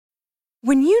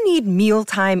When you need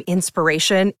mealtime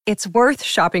inspiration, it's worth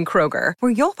shopping Kroger,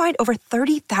 where you'll find over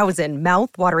 30,000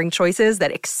 mouth-watering choices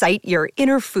that excite your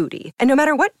inner foodie. And no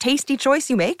matter what tasty choice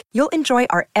you make, you'll enjoy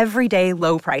our everyday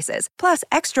low prices, plus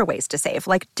extra ways to save,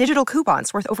 like digital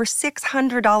coupons worth over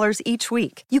 $600 each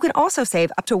week. You can also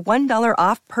save up to $1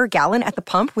 off per gallon at the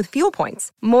pump with fuel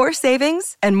points. More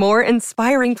savings and more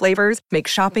inspiring flavors make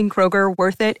shopping Kroger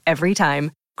worth it every time.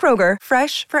 Kroger,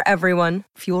 fresh for everyone.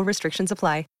 Fuel restrictions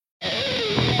apply.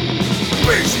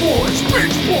 Beach Boys,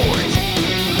 Beach Boys.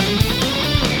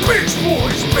 Beach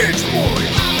Boys, Beach Boys.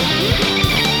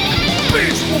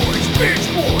 Beach Boys, Beach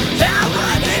Boys.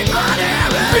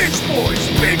 Beach Boys,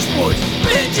 Beach Boys.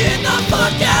 Binging the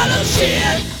fuck out of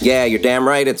shit. Yeah, you're damn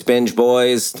right. It's Binge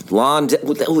Boys. Lon,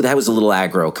 ooh, that was a little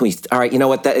aggro. Can we? All right, you know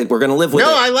what? We're gonna live with it.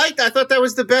 No, I thought that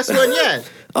was the best one yet.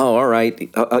 Oh, all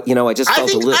right. I just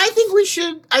felt a little. I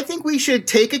think we should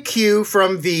take a cue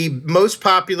from the most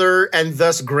popular and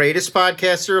thus greatest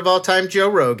podcaster of all time, Joe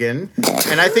Rogan,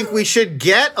 and I think we should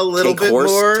get a little bit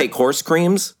more. Take horse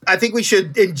creams. I think we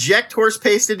should inject horse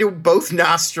paste into both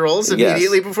nostrils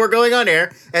immediately before going on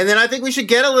air, and then I think we should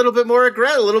get a little bit more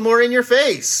a little more in your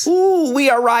face. Ooh, we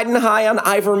are riding high on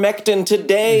ivermectin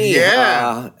today.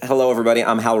 Yeah. Hello, everybody.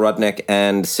 I'm Hal Rudnick,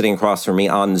 and sitting across from me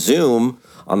on Zoom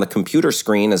on the computer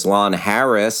screen is Lon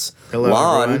Harris. Hello,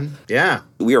 Lon, everyone. Yeah.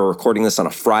 We are recording this on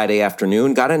a Friday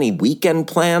afternoon. Got any weekend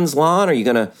plans, Lon? Are you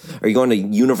going to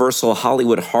Universal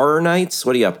Hollywood Horror Nights?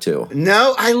 What are you up to?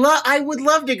 No, I would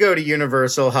love to go to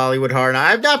Universal Hollywood Horror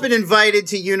Nights. I've not been invited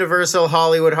to Universal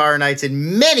Hollywood Horror Nights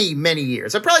in many, many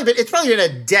years. It's probably been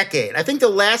a decade. I think the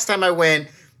last time I went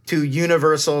to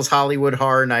Universal's Hollywood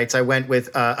Horror Nights, I went with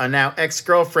a now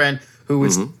ex-girlfriend who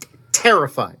was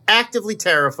terrified, actively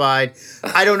terrified.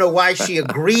 I don't know why she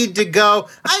agreed to go.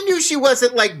 I knew she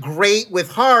wasn't like great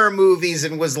with horror movies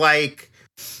and was like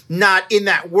not in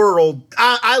that world.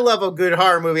 I love a good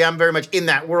horror movie. I'm very much in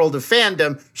that world of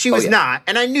fandom. She was not,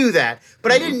 and I knew that,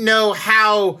 but I didn't know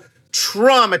how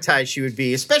traumatized she would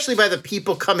be, especially by the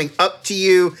people coming up to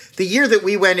you. The year that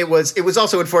we went, it was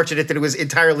also unfortunate that it was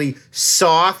entirely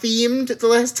Saw themed the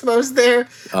last time I was there.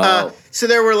 So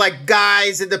there were like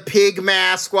guys in the pig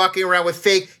mask walking around with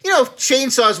fake,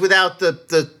 chainsaws without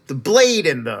the blade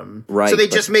in them. Right. So they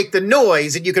just make the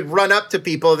noise and you could run up to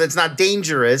people that's not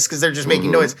dangerous because they're just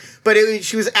making noise. But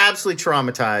she was absolutely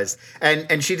traumatized.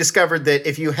 And she discovered that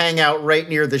if you hang out right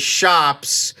near the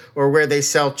shops or where they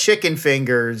sell chicken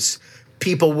fingers,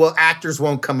 actors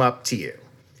won't come up to you.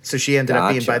 So she ended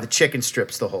up being by the chicken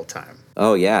strips the whole time.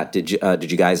 Oh yeah, did you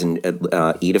guys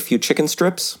eat a few chicken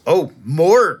strips? Oh,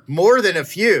 more than a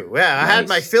few. Yeah, nice. I had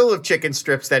my fill of chicken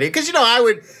strips that evening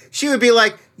because she would be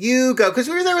like, "You go," because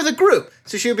we were there with a group.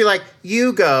 So she would be like,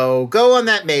 "You go on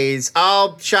that maze.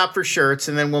 I'll shop for shirts,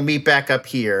 and then we'll meet back up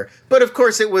here." But of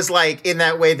course, it was like in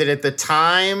that way that at the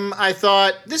time I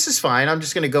thought, "This is fine. I'm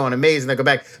just going to go on a maze and then go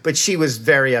back." But she was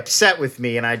very upset with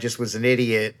me, and I just was an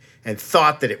idiot and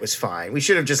thought that it was fine. We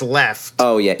should have just left.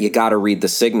 Oh yeah, you got to read the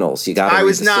signals. I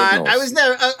was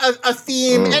never a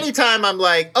theme. Anytime I'm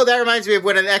like, oh, that reminds me of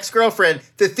when an ex-girlfriend,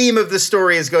 the theme of the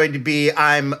story is going to be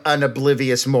I'm an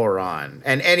oblivious moron.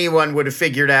 And anyone would have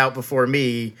figured out before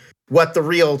me what the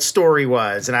real story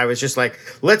was. And I was just like,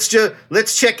 let's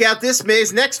check out this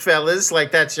maze next, fellas.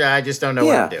 Like I just don't know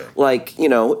what I'm doing. Like,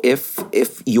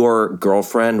 if your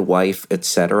girlfriend, wife,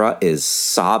 etc. is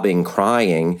sobbing,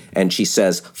 crying, and she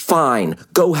says, fine,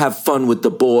 go have fun with the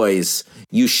boys,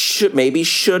 you should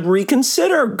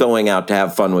reconsider going out to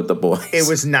have fun with the boys. It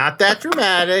was not that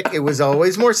dramatic. It was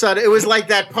always more subtle. It was like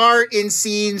that part in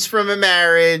Scenes from a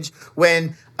Marriage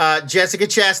when Jessica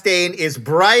Chastain is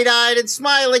bright-eyed and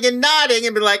smiling and nodding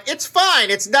and be like, it's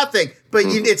fine, it's nothing. But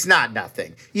it's not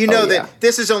nothing. That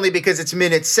this is only because it's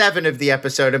minute 7 of the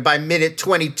episode, and by minute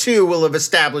 22 we'll have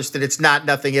established that it's not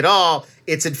nothing at all.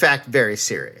 It's, in fact, very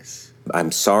serious.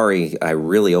 I'm sorry, I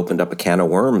really opened up a can of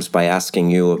worms by asking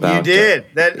you about... You did.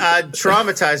 That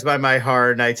traumatized by my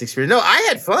Horror Nights experience. No, I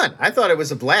had fun. I thought it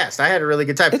was a blast. I had a really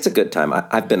good time. It's a good time.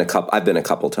 I've been a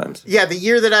couple times. Yeah, the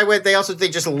year that I went, they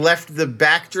just left the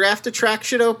Backdraft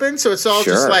attraction open, so it's all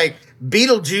just like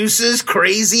Beetlejuice's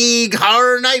crazy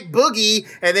Horror Night boogie,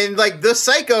 and then like the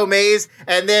Psycho maze,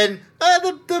 and then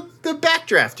the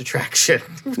Backdraft attraction.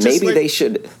 Maybe they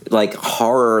should like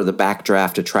horror the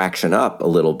Backdraft attraction up a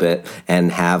little bit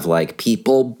and have like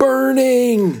people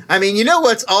burning. I mean, you know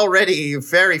what's already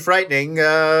very frightening?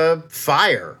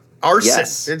 Fire. Arson.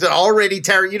 Yes. It's already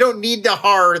terrible. You don't need to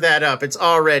horror that up. It's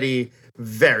already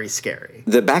very scary.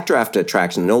 The Backdraft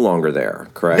attraction no longer there,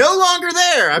 correct? No longer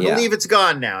there. I believe it's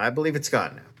gone now.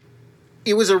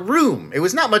 it was a room. It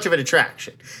was not much of an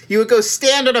attraction. You would go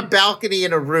stand on a balcony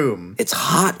in a room. It's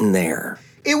hot in there.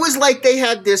 It was like they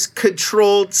had this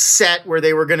controlled set where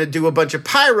they were going to do a bunch of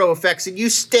pyro effects, and you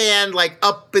stand like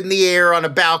up in the air on a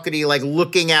balcony, like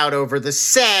looking out over the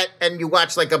set, and you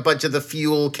watch like a bunch of the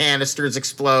fuel canisters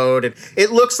explode, and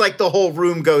it looks like the whole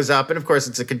room goes up. And of course,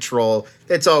 it's a control.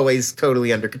 It's always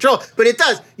totally under control, but it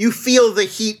does. You feel the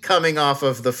heat coming off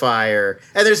of the fire.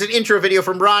 And there's an intro video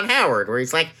from Ron Howard where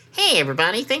he's like, "Hey,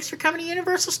 everybody, thanks for coming to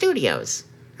Universal Studios.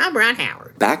 I'm Ron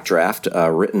Howard." Backdraft,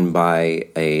 written by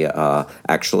a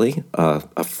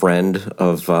friend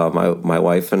of my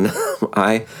wife and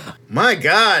I. My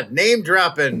God, name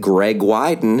dropping. Greg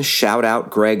Wyden. Shout out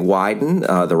Greg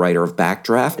Wyden, the writer of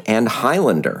Backdraft and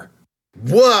Highlander.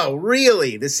 Whoa,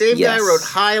 really? The same Yes. guy wrote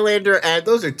Highlander, and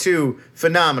those are two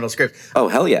phenomenal scripts. Oh,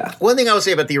 hell yeah. One thing I will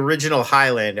say about the original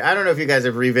Highlander, I don't know if you guys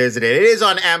have revisited it. It is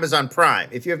on Amazon Prime.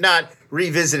 If you have not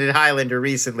revisited Highlander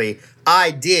recently,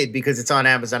 I did because it's on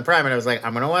Amazon Prime, and I was like,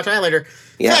 I'm going to watch Highlander.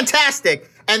 Yeah. Fantastic.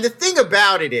 And the thing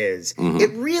about it is,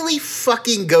 it really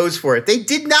fucking goes for it. They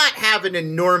did not have an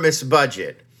enormous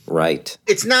budget. Right.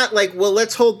 It's not like, well,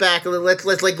 let's hold back.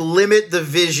 Let's like limit the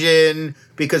vision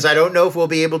because I don't know if we'll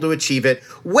be able to achieve it.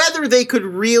 Whether they could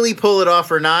really pull it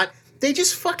off or not, they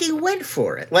just fucking went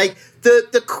for it. Like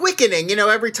the quickening,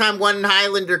 every time one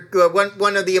Highlander,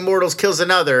 one of the immortals kills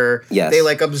another, Yes. they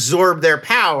like absorb their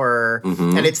power,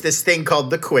 and it's this thing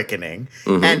called the quickening.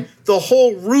 And the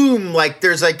whole room, like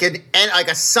there's like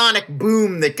a sonic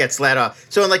boom that gets let off.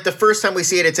 So in like the first time we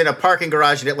see it, it's in a parking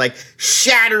garage, and it like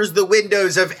shatters the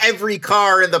windows of every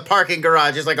car in the parking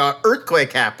garage. It's like an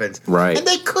earthquake happens. Right. And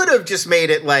they could have just made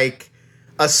it like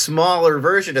a smaller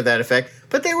version of that effect,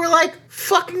 but they were like,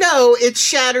 fuck no, it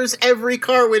shatters every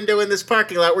car window in this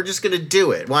parking lot. We're just going to do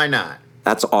it. Why not?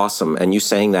 That's awesome. And you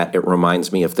saying that, it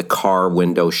reminds me of the car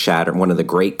window shatter, one of the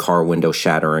great car window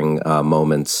shattering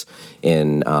moments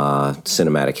in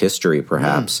cinematic history,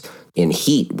 perhaps, in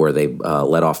Heat, where they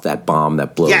let off that bomb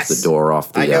that blows Yes. the door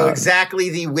off the... I know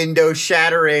exactly the window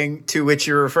shattering to which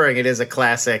you're referring. It is a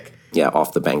classic. Yeah,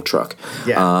 off the bank truck.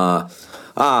 Yeah.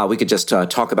 We could just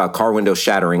talk about car window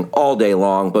shattering all day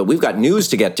long, but we've got news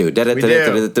to get to.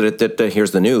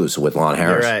 Here's the news with Lon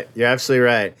Harris. You're right. You're absolutely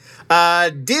right.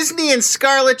 Disney and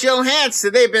Scarlett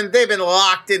Johansson, they've been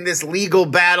locked in this legal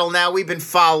battle now. We've been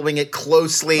following it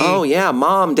closely. Oh, yeah.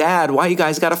 Mom, Dad, why you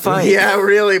guys got to fight? Yeah,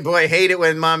 really, boy. Hate it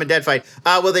when mom and dad fight.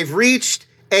 Well, they've reached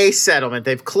a settlement.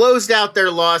 They've closed out their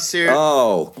lawsuit.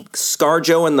 Oh,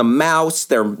 ScarJo and the mouse,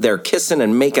 they're kissing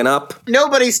and making up.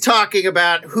 Nobody's talking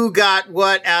about who got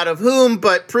what out of whom,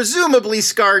 but presumably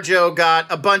ScarJo got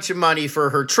a bunch of money for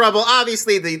her trouble.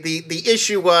 Obviously, the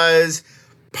issue was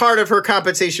part of her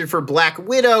compensation for Black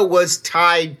Widow was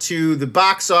tied to the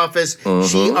box office.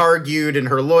 She argued, and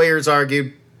her lawyers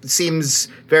argued, seems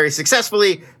very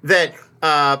successfully, that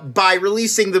by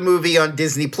releasing the movie on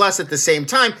Disney Plus at the same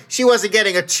time, she wasn't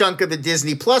getting a chunk of the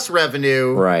Disney Plus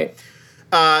revenue. Right.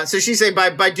 So she's saying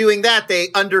by doing that, they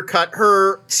undercut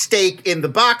her stake in the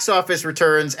box office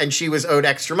returns, and she was owed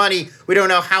extra money. We don't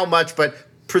know how much, but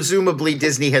presumably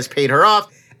Disney has paid her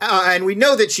off. And we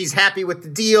know that she's happy with the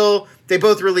deal. They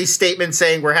both released statements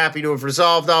saying we're happy to have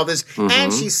resolved all this.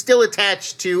 And she's still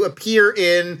attached to appear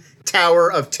in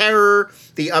Tower of Terror,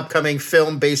 the upcoming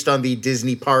film based on the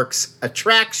Disney Parks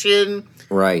attraction.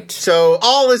 Right. So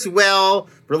all is well.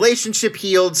 Relationship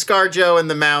healed. ScarJo and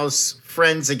the mouse,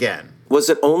 friends again. Was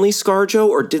it only ScarJo,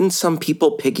 or didn't some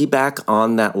people piggyback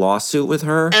on that lawsuit with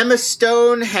her? Emma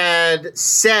Stone had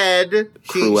said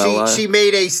she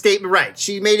made a statement. Right.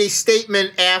 She made a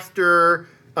statement after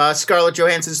Scarlett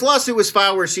Johansson's lawsuit was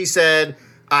filed where she said,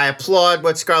 I applaud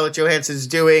what Scarlett Johansson's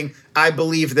doing. I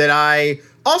believe that I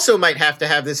also might have to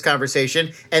have this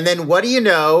conversation. And then what do you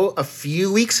know? A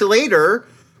few weeks later,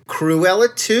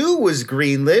 Cruella 2 was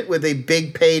greenlit with a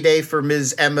big payday for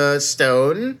Ms. Emma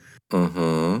Stone.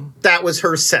 That was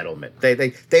her settlement.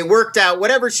 They worked out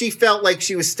whatever she felt like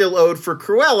she was still owed for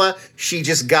Cruella, she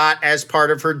just got as part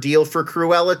of her deal for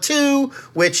Cruella 2,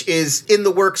 which is in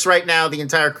the works right now, the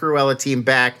entire Cruella team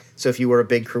back. So if you were a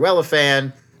big Cruella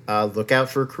fan, look out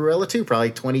for Cruella 2,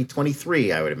 probably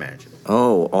 2023, I would imagine.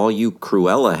 Oh, all you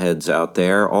Cruella heads out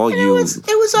there, all And you it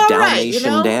was all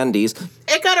Dalmatian right, dandies.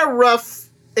 It got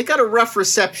a rough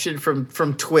reception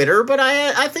from Twitter, but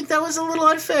I think that was a little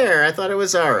unfair. I thought it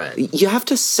was all right. You have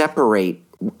to separate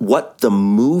what the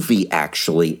movie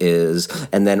actually is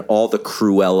and then all the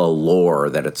Cruella lore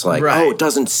that it's like, Right. oh, it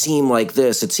doesn't seem like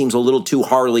this. It seems a little too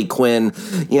Harley Quinn.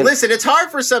 You know, Listen, it's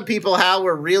hard for some people, Hal.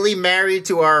 We're really married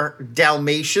to our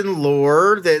Dalmatian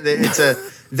lore. It's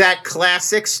that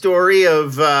classic story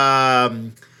of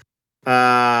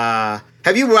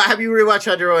Have you rewatched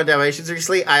 101 Dalmatians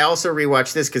recently? I also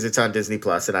rewatched this because it's on Disney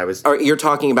Plus, and I was. You're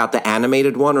talking about the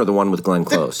animated one or the one with Glenn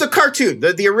Close? The cartoon,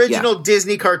 the original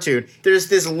Disney cartoon. There's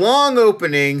this long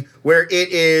opening where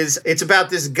it's about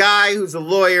this guy who's a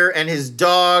lawyer and his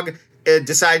dog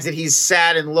decides that he's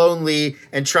sad and lonely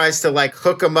and tries to like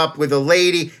hook him up with a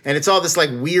lady, and it's all this like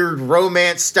weird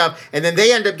romance stuff, and then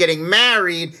they end up getting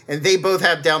married, and they both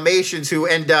have Dalmatians who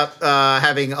end up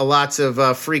having lots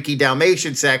of freaky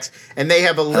Dalmatian sex, and they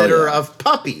have a litter of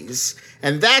puppies.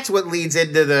 And that's what leads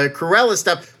into the Cruella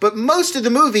stuff. But most of the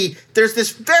movie, there's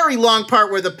this very long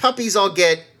part where the puppies all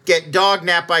get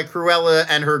dog-napped by Cruella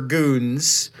and her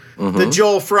goons. Mm-hmm. The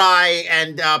Joel Fry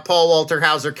and Paul Walter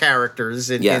Hauser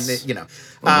characters. And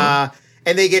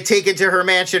they get taken to her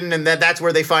mansion, and that's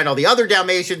where they find all the other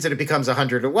Dalmatians, and it becomes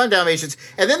 101 Dalmatians.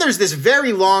 And then there's this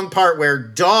very long part where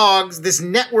dogs, this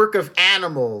network of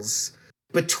animals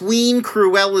between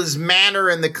Cruella's manor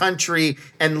and the country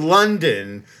and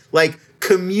London, like,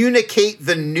 communicate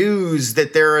the news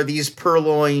that there are these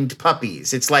purloined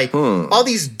puppies. It's like all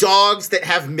these dogs that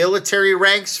have military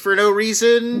ranks for no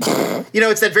reason.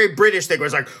 It's that very British thing where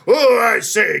it's like, oh, I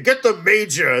say, get the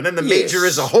major. And then the major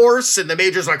is a horse, and the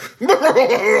major's like,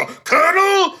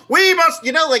 Colonel, we must,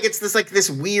 it's this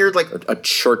weird, like. A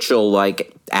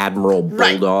Churchill-like Admiral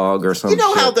Bulldog or something.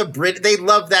 How they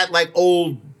love that, like,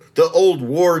 the old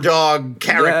war dog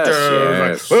character.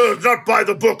 Yes. Like, well, it's not by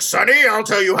the book, Sonny. I'll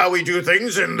tell you how we do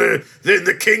things in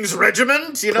the King's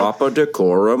regiment, Proper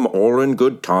decorum, all in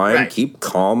good time. Right. Keep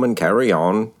calm and carry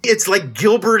on. It's like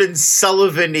Gilbert and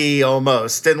Sullivan-y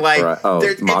almost. And like... Right. Oh,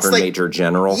 modern like, Major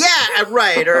General. Yeah,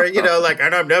 right. Or, like,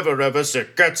 and I'm never ever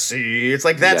sick at sea. It's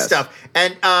like that stuff.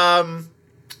 And,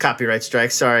 copyright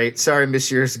strike. Sorry,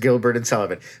 Messieurs Gilbert and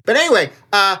Sullivan. But anyway,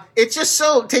 it just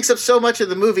takes up so much of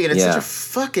the movie, and it's such a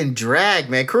fucking drag,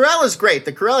 man. Cruella's great.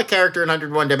 The Cruella character in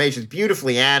 101 Dalmatians,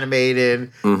 beautifully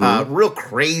animated, real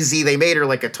crazy. They made her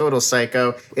like a total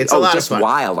psycho. It's a lot of fun.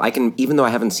 Wild. I can, even though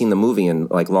I haven't seen the movie in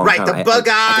like long time, the bug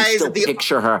eyes. I can still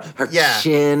picture her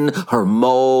chin, her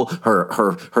mole,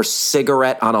 her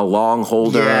cigarette on a long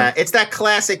holder. Yeah, it's that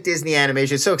classic Disney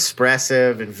animation. It's so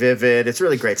expressive and vivid. It's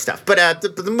really great stuff. But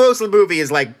the most of the movie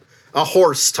is like a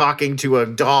horse talking to a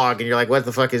dog, and you're like, what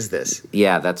the fuck is this?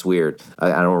 Yeah, that's weird.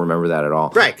 I don't remember that at all.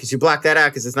 Right, because you block that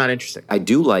out because it's not interesting. I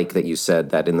do like that you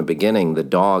said that in the beginning, the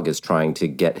dog is trying to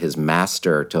get his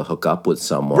master to hook up with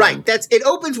someone. Right, it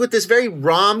opens with this very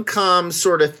rom-com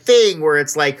sort of thing where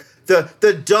it's like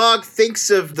the dog thinks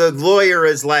of the lawyer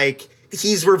as like,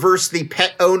 he's reversed the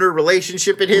pet owner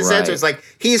relationship in his head. So it's like,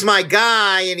 he's my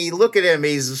guy, and look at him,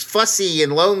 he's fussy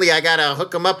and lonely. I gotta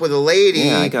hook him up with a lady.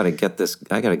 Yeah, I gotta get this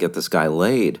guy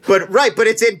laid. But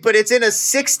it's in a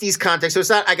 60s context. So it's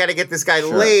not I gotta get this guy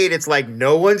laid. It's like,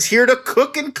 no one's here to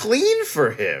cook and clean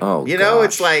for him. Oh, gosh.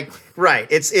 It's like, right.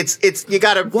 It's you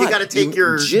gotta take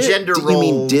your gender role. You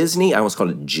mean Disney? I almost called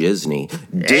it Gisney.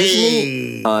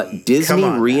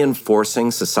 Disney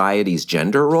reinforcing society's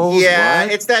gender roles? Yeah,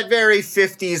 what? it's that very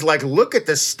 50s, like, look at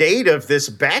the state of this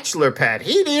bachelor pad.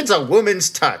 He needs a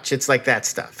woman's touch. It's like that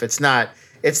stuff. It's not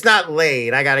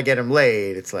laid. I gotta get him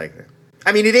laid. It's like,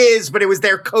 I mean, it is, but it was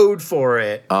their code for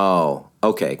it. Oh,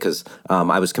 okay, because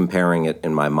I was comparing it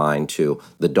in my mind to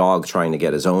the dog trying to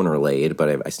get his owner laid,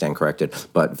 but I stand corrected,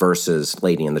 but versus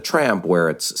Lady and the Tramp,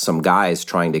 where it's some guys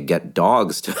trying to get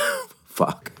dogs to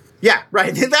fuck. Yeah,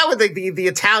 right. That would the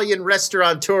Italian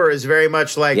restaurateur is very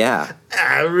much like,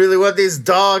 I really want these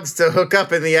dogs to hook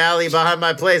up in the alley behind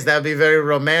my place. That would be very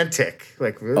romantic.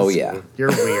 Like, oh yeah, you're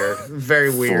weird,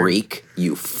 very weird, freak,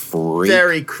 you freak,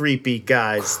 very creepy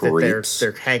guys. Creeps. That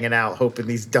they're hanging out, hoping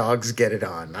these dogs get it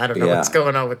on. I don't know what's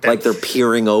going on with that. Like they're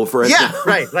peering over it. Yeah,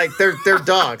 right. Like they're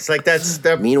dogs. Like that's.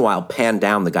 Meanwhile, pan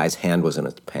down, the guy's hand was in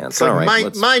his pants. All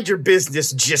right, mind your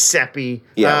business, Giuseppe.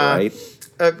 Yeah, right.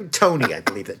 Tony, I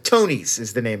believe that. Tony's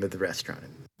is the name of the restaurant.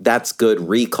 That's good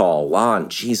recall, Lon.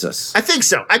 Jesus. I think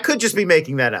so. I could just be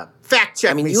making that up. Fact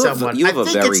check me, someone. You have a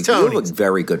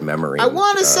very good memory. I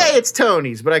want to say it's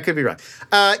Tony's, but I could be wrong.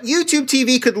 YouTube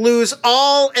TV could lose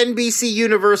all NBC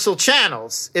Universal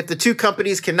channels if the two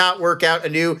companies cannot work out a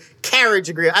new carriage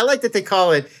agreement. I like that they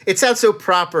call it. It sounds so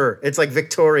proper. It's like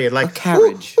Victorian, like a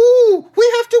carriage. Ooh,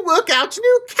 we have to work out a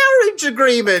new carriage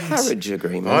agreement. Carriage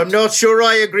agreement. I'm not sure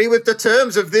I agree with the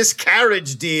terms of this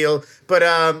carriage deal, but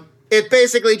it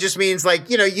basically just means, like,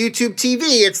 YouTube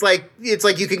TV. It's like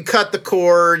you can cut the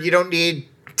cord. You don't need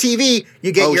TV.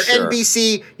 You get your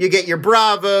NBC, you get your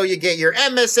Bravo, you get your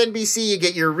MSNBC, you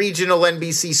get your regional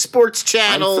NBC sports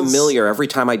channels. I'm familiar. Every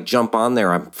time I jump on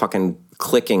there, I'm fucking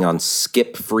clicking on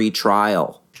skip free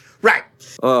trial. Right.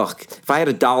 Ugh, if I had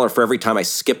 $1 for every time I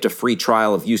skipped a free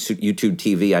trial of YouTube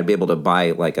TV, I'd be able to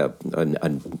buy like a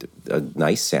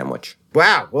nice sandwich.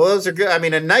 Wow. Well, those are good. I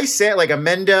mean, a nice like a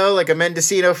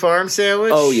Mendocino farm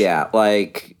sandwich. Oh yeah,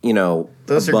 like,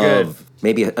 those above, are good.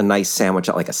 Maybe a nice sandwich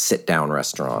at like a sit-down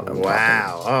restaurant.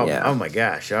 Wow. Oh my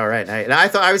gosh. All right.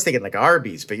 I was thinking like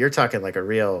Arby's, but you're talking like a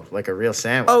real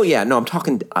sandwich. Oh yeah, no, I'm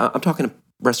talking a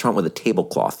restaurant with a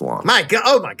tablecloth lawn. My God.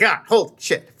 Oh my God. Holy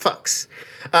shit. Fucks.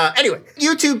 Anyway,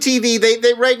 YouTube TV,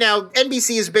 they right now,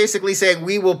 NBC is basically saying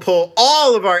we will pull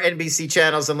all of our NBC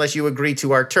channels unless you agree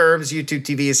to our terms. YouTube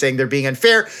TV is saying they're being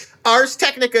unfair. Ars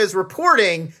Technica is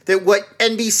reporting that what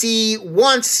NBC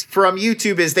wants from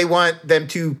YouTube is they want them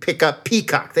to pick up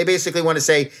Peacock. They basically want to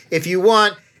say, if you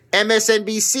want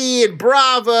MSNBC and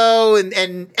Bravo and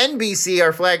NBC,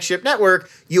 our flagship network,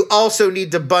 you also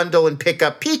need to bundle and pick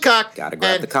up Peacock. Gotta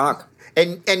grab the cock.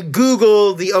 And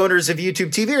Google, the owners of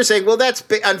YouTube TV, are saying, well, that's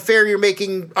unfair. You're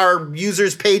making our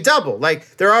users pay double.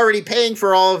 Like, they're already paying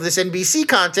for all of this NBC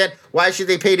content. Why should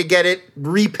they pay to get it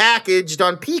repackaged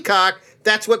on Peacock?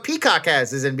 That's what Peacock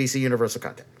has, is NBC Universal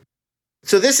content.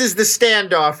 So this is the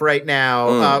standoff right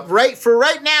now. Right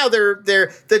now,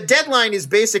 the deadline is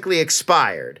basically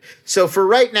expired. So for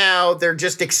right now, they're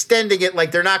just extending it.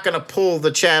 Like, they're not going to pull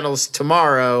the channels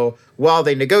tomorrow while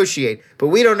they negotiate. But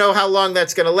we don't know how long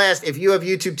that's going to last. If you have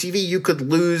YouTube TV, you could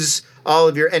lose all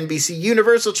of your NBC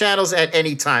Universal channels at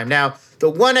any time. Now, the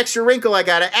one extra wrinkle I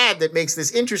got to add that makes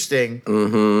this interesting.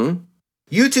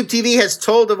 YouTube TV has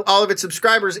told of all of its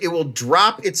subscribers it will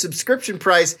drop its subscription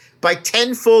price by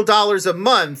 $10 full a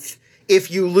month if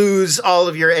you lose all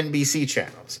of your NBC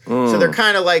channels. So they're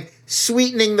kind of like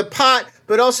sweetening the pot,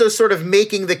 but also sort of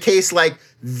making the case like,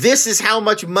 this is how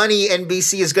much money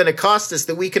NBC is going to cost us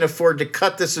that we can afford to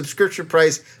cut the subscription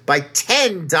price by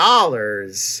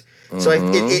 $10. So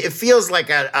it feels like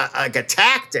a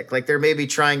tactic, like they're maybe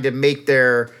trying to make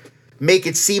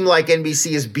it seem like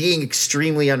NBC is being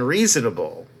extremely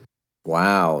unreasonable.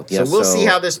 Wow. So we'll see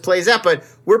how this plays out, but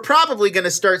we're probably going to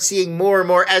start seeing more and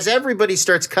more as everybody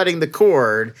starts cutting the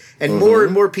cord and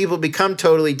more people become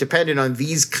totally dependent on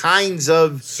these kinds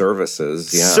of services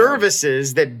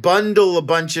that bundle a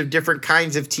bunch of different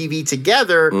kinds of TV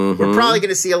together. We're probably going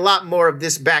to see a lot more of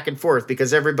this back and forth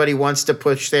because everybody wants to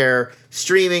push their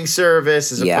streaming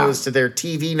service as opposed to their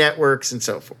TV networks and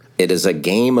so forth. It is a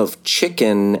game of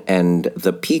chicken, and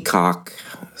the peacock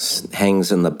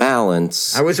hangs in the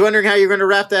balance. I was wondering how you're going to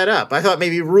wrap that up. I thought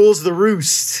maybe rules the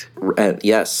roost.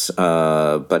 Yes,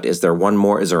 but is there one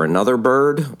more? Is there another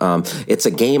bird? It's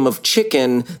a game of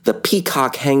chicken. The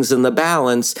peacock hangs in the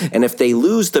balance, and if they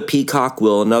lose the peacock,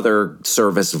 will another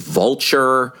service,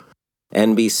 Vulture,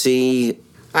 NBC?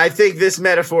 I think this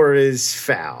metaphor is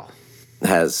foul.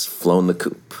 Has flown the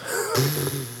coop.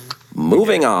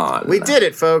 Moving on. We did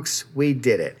it, folks. We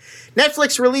did it.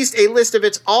 Netflix released a list of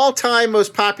its all-time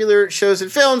most popular shows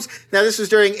and films. Now, this was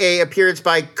during an appearance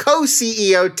by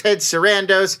co-CEO Ted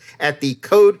Sarandos at the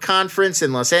Code Conference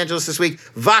in Los Angeles this week.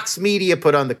 Vox Media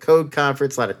put on the Code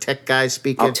Conference. A lot of tech guys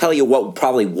speaking. I'll tell you what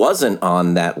probably wasn't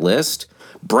on that list.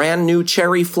 Brand New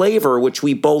Cherry Flavor, which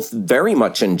we both very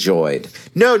much enjoyed.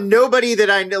 No, nobody that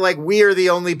I know, like, we are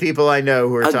the only people I know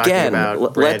who are talking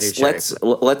about Brand New Cherry.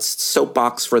 Let's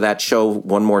soapbox for that show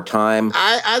one more time.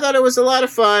 I thought it was a lot of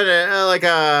fun, like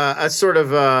a sort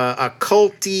of a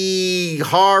culty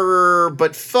horror,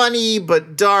 but funny,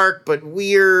 but dark, but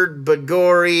weird, but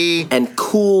gory. And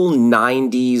cool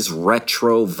 90s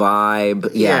retro vibe.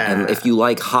 Yeah, and if you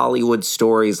like Hollywood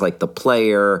stories like The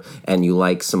Player, and you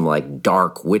like some like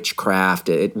dark witchcraft,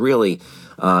 it really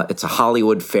it's a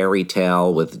Hollywood fairy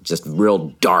tale with just real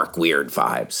dark, weird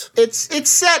vibes. It's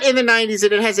set in the 90s,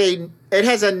 and it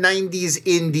has a 90s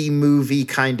indie movie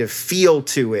kind of feel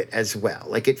to it as well.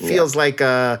 Like it feels like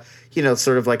a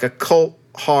sort of like a cult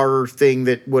horror thing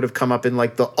that would have come up in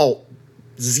like the alt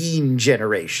zine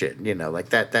generation. Like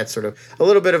that sort of a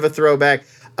little bit of a throwback.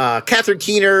 Catherine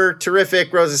Keener,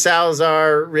 terrific. Rosa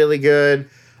Salazar, really good.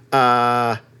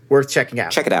 Worth checking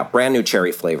out. Check it out. Brand New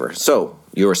Cherry Flavor. So,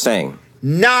 you were saying?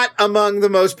 Not among the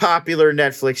most popular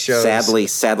Netflix shows.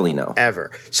 Sadly, no.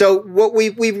 Ever. So, what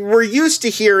we were used to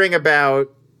hearing about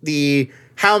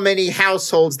how many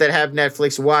households that have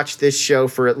Netflix watch this show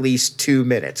for at least 2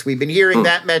 minutes. We've been hearing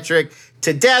that metric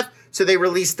to death. So, they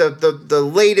released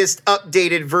the latest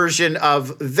updated version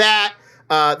of that.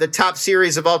 The top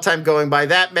series of all time going by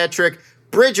that metric.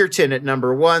 Bridgerton at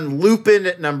number 1, Lupin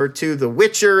at number 2, The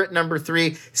Witcher at number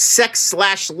 3,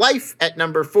 Sex/Life at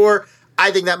number 4.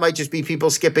 I think that might just be people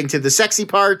skipping to the sexy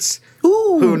parts.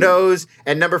 Ooh. Who knows?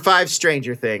 And number 5,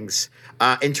 Stranger Things.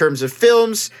 In terms of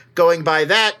films, going by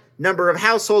that, number of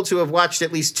households who have watched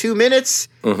at least 2 minutes.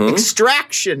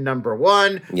 Extraction, number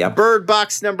 1. Yep. Bird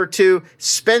Box, number 2.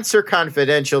 Spencer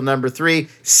Confidential, number 3.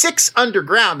 Six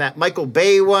Underground, that Michael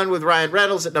Bay one with Ryan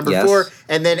Reynolds at number 4.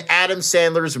 And then Adam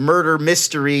Sandler's Murder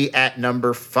Mystery at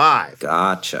number 5.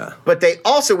 Gotcha. But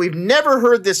we've never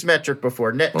heard this metric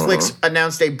before. Netflix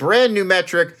announced a brand new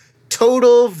metric,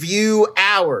 total view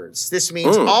hours. This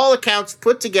means all accounts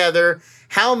put together,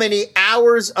 how many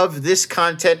hours of this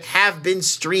content have been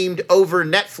streamed over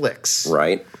Netflix.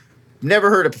 Right. Never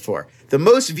heard it before. The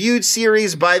most viewed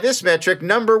series by this metric,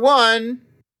 number 1,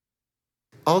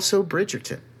 also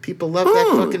Bridgerton. People love that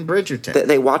fucking Bridgerton.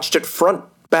 They watched it front,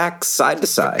 back, side to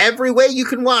side. Every way you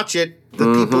can watch it,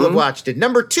 the people have watched it.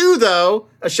 Number 2, though,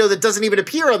 a show that doesn't even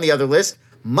appear on the other list,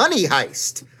 Money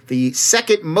Heist. The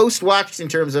second most watched in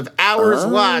terms of hours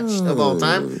watched of all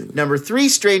time. Number 3,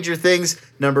 Stranger Things.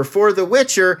 Number 4, The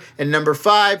Witcher. And number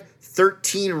 5,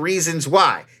 13 Reasons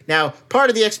Why. Now, part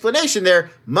of the explanation there,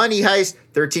 Money Heist,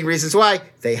 13 Reasons Why,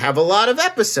 they have a lot of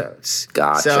episodes.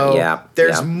 Gotcha, So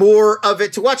there's more of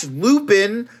it to watch.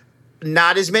 Lupin,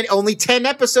 not as many, only 10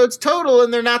 episodes total,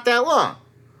 and they're not that long.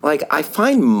 Like, I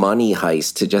find Money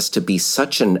Heist to be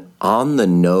such an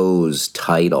on-the-nose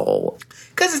title.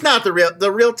 Because it's not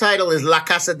the real title is La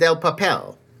Casa del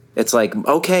Papel. It's like,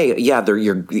 okay, yeah,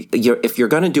 if you're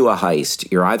going to do a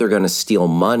heist, you're either going to steal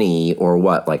money or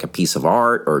what, like a piece of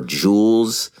art or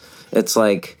jewels. It's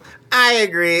like... I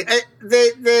agree.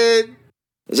 It's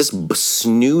just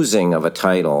snoozing of a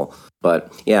title.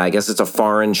 But yeah, I guess it's a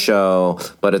foreign show.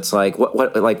 But it's like,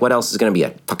 what else is going to be,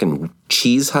 a fucking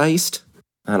cheese heist?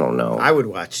 I don't know. I would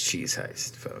watch Cheese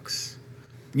Heist, folks.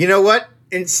 You know what?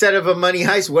 Instead of a money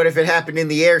heist, what if it happened in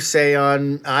the air, say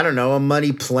on, I don't know, a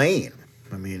money plane?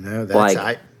 I mean, that's...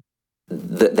 Like,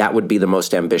 that would be the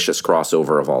most ambitious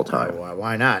crossover of all time.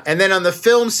 Why not? And then on the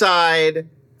film side,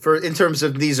 in terms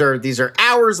of these are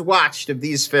hours watched of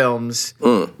these films.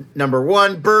 Number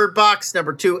 1, Bird Box.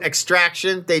 Number 2,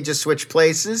 Extraction. They just switched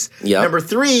places. Yep. Number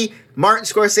 3, Martin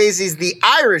Scorsese's The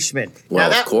Irishman. Well,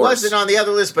 now, that wasn't on the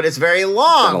other list, but it's very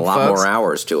long, Got a lot more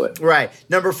hours to it. Right.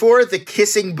 Number 4, The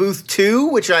Kissing Booth 2,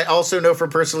 which I also know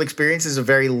from personal experience is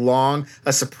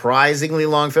a surprisingly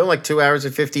long film, like 2 hours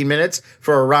and 15 minutes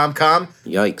for a rom-com.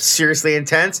 Yikes. Seriously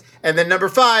intense. And then number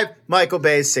 5, Michael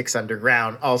Bay's Six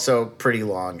Underground, also pretty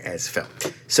long as film.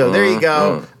 So there you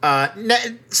go.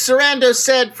 Sarando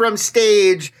said from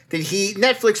stage that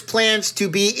Netflix plans to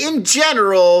be, in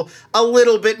general, a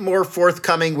little bit more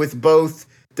forthcoming with both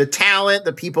the talent,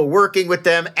 the people working with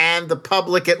them, and the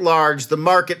public at large, the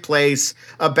marketplace,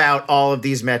 about all of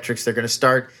these metrics. They're going to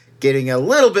start getting a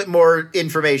little bit more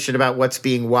information about what's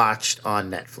being watched on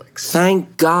Netflix.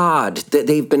 Thank God that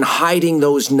they've been hiding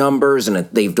those numbers, and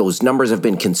those numbers have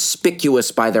been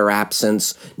conspicuous by their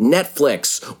absence.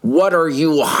 Netflix, what are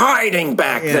you hiding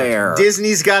back there?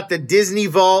 Disney's got the Disney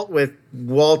Vault with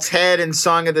Walt's Head and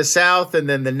Song of the South, and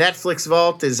then the Netflix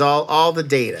Vault is all the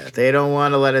data. They don't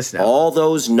want to let us know. All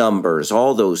those numbers,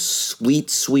 all those sweet,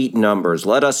 sweet numbers.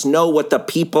 Let us know what the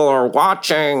people are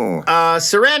watching.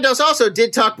 Sarandos also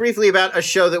did talk briefly about a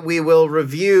show that we will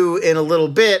review in a little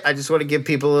bit. I just want to give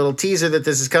people a little teaser that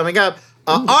this is coming up.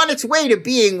 On its way to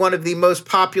being one of the most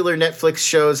popular Netflix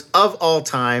shows of all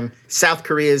time, South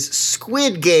Korea's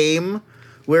Squid Game.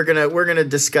 We're gonna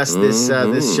discuss this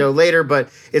this show later, but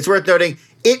it's worth noting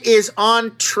it is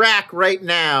on track right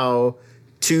now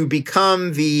to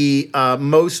become the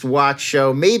most watched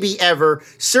show, maybe ever.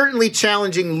 Certainly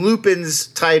challenging Lupin's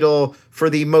title for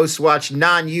the most watched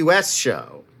non-US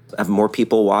show. Have more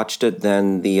people watched it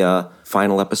than the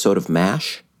final episode of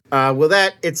MASH?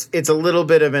 It's a little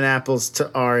bit of an apples to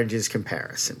oranges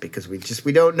comparison because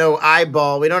we don't know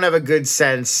eyeball. We don't have a good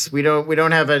sense. We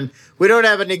don't have an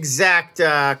exact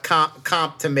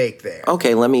comp to make there.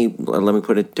 Okay, let me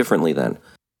put it differently then.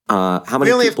 How many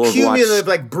we only people have have watched? cumulative,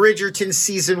 like Bridgerton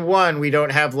season 1. We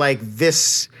don't have like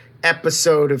this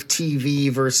episode of TV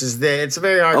versus this. It's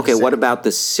very hard. Okay, to say. what about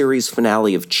the series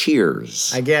finale of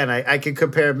Cheers? Again, I could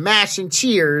compare MASH and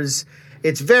Cheers.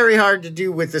 It's very hard to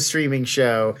do with the streaming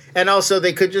show. And also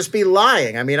they could just be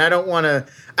lying. I mean, I don't want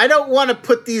to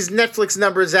put these Netflix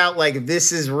numbers out like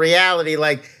this is reality.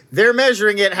 Like they're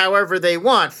measuring it however they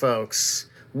want, folks.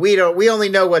 We only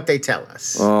know what they tell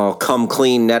us. Oh, come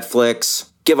clean, Netflix.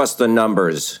 Give us the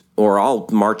numbers or I'll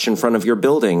march in front of your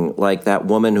building like that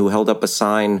woman who held up a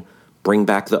sign, bring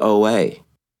back the OA.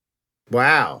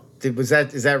 Wow. Is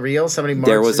that real? Somebody marched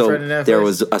in front of Netflix? There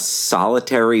was a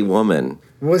solitary woman.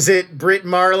 Was it Britt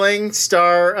Marling,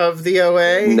 star of the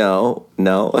OA? No,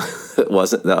 it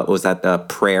wasn't. Was that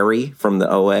Prairie from the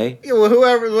OA? Yeah, well,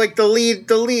 whoever, like the lead,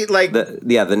 like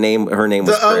the name. Her name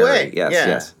was the Prairie. OA. Yes, yeah.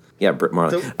 yes. Yeah, Brit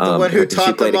Marley. The one who she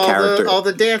taught played them a character. all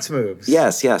the dance moves.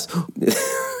 Yes.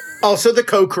 Also the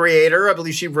co-creator. I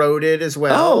believe she wrote it as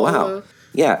well. Oh, wow.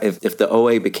 Yeah, if the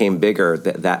OA became bigger,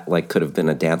 that like could have been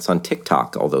a dance on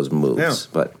TikTok, all those moves. Yeah.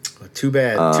 But too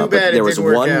bad. But there was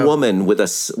one woman with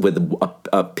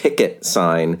a picket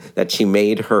sign that she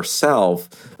made herself,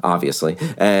 obviously,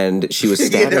 and she was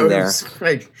standing there.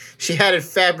 Right. She had it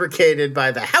fabricated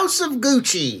by the House of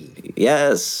Gucci.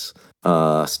 Yes,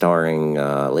 starring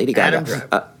Lady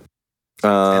Gaga.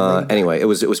 Anyway, it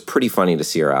was pretty funny to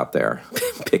see her out there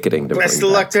picketing. Best of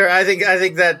luck to her. I think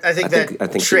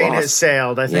that train has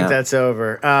sailed. I think that's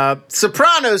over.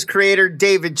 Sopranos creator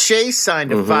David Chase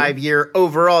signed a 5-year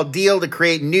overall deal to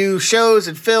create new shows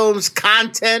and films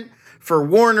content for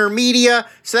Warner Media.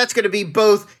 So that's going to be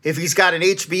both if he's got an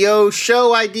HBO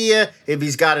show idea, if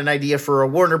he's got an idea for a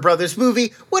Warner Brothers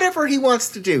movie, whatever he wants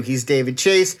to do. He's David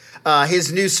Chase.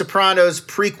 His new Sopranos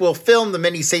prequel film, The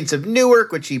Many Saints of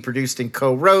Newark, which he produced and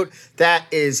co-wrote, that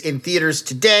is in theaters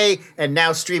today and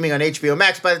now streaming on HBO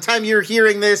Max. By the time you're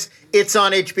hearing this, it's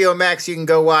on HBO Max. You can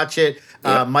go watch it.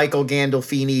 Yep. Michael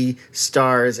Gandolfini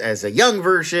stars as a young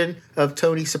version of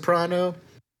Tony Soprano.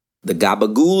 The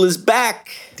Gabagool is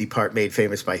back. The part made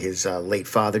famous by his late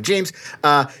father, James.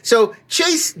 So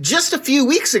Chase, just a few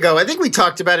weeks ago, I think we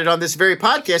talked about it on this very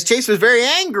podcast, Chase was very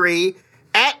angry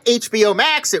at HBO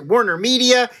Max, at Warner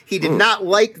Media. He did not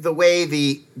like the way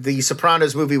the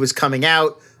Sopranos movie was coming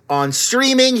out on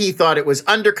streaming. He thought it was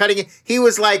undercutting it. He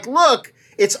was like, look,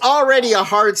 it's already a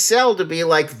hard sell to be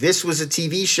like, this was a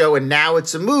TV show and now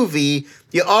it's a movie.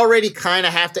 You already kind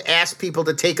of have to ask people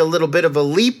to take a little bit of a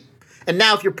leap. And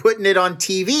now if you're putting it on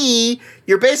TV,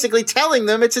 you're basically telling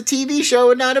them it's a TV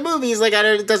show and not a movie. He's like,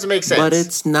 it doesn't make sense. But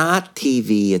it's not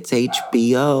TV. It's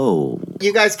HBO.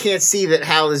 You guys can't see that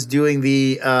Hal is doing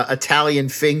the Italian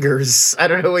fingers. I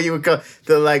don't know what you would call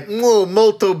the like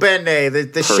molto bene.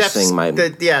 The chef's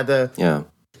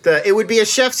it would be a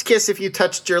chef's kiss if you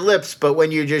touched your lips, but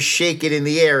when you just shake it in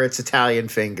the air, it's Italian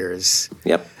fingers.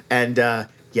 Yep. And I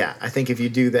think if you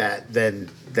do that, then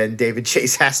David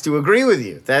Chase has to agree with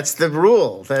you. That's the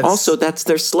rule. That's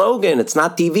their slogan. It's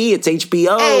not TV, it's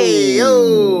HBO.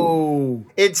 Hey-o!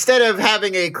 Instead of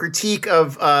having a critique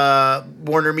of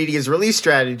Warner Media's release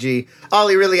strategy, all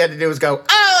he really had to do was go,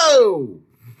 oh!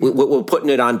 We're putting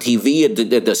it on TV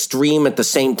at the stream at the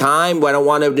same time. I don't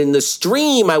want it in the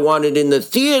stream. I want it in the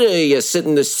theater. You sit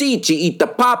in the seat. You eat the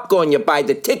popcorn. You buy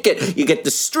the ticket. You get the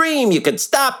stream. You can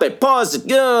stop it, pause it.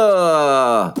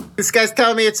 This guy's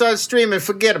telling me it's on stream and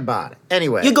forget about it.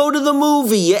 Anyway. You go to the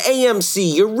movie, your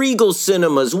AMC, your Regal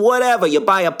Cinemas, whatever. You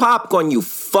buy a popcorn, you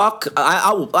fuck.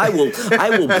 I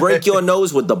will break your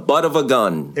nose with the butt of a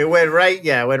gun. It went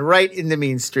right in the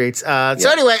mean streets. So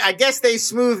anyway, I guess they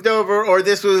smoothed over, or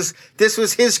this was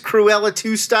his Cruella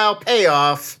 2 style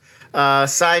payoff.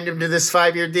 Signed him to this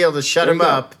 5-year deal to shut him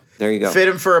up. There you go. Fit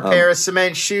him for a pair of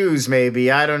cement shoes,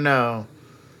 maybe. I don't know.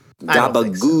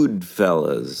 Gabagood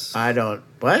fellas.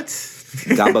 What?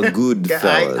 Gabagood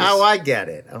fellas. I get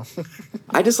it.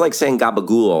 I just like saying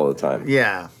gabagool all the time.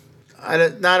 Yeah.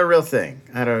 Not a real thing.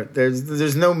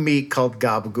 There's no meat called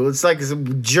gabagool. It's like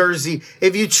some Jersey.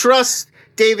 If you trust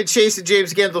David Chase and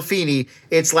James Gandolfini,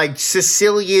 it's like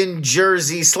Sicilian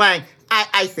Jersey slang.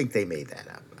 I think they made that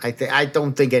up. I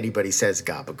don't think anybody says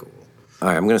gabagool. All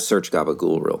right, I'm going to search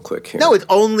gabagool real quick here. No, it's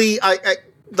only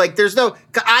there's no.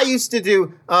 I used to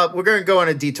do. We're going to go on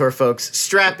a detour, folks.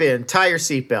 Strap in, tie your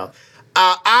seatbelt.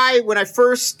 When I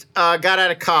first got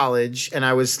out of college and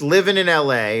I was living in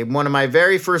LA, one of my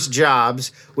very first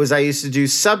jobs was I used to do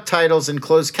subtitles and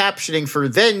closed captioning for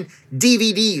then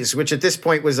DVDs, which at this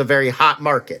point was a very hot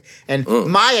market. And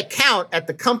my account at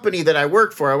the company that I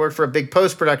worked for a big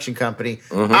post-production company.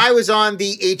 I was on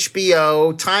the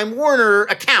HBO Time Warner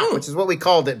account, which is what we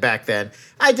called it back then.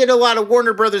 I did a lot of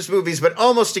Warner Brothers movies, but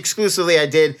almost exclusively I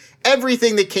did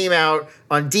everything that came out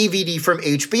on DVD from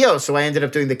HBO. So I ended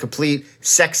up doing the complete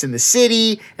Sex and the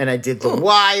City, and I did The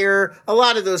Wire, a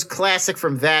lot of those classic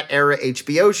from that era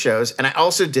HBO shows. And I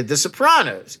also did The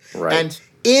Sopranos. Right. And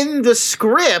in the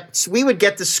scripts, we would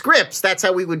get the scripts. That's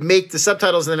how we would make the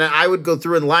subtitles. And then I would go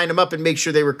through and line them up and make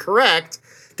sure they were correct.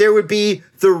 There would be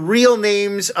the real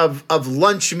names of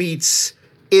lunch meats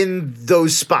in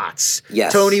those spots.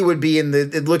 Yes. Tony would be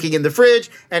looking in the fridge,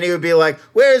 and he would be like,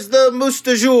 "Where's the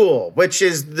moustajoule?" Which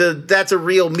is that's a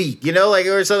real meat,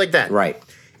 or something like that. Right.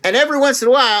 And every once in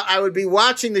a while, I would be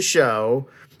watching the show,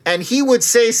 and he would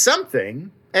say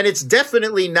something, and it's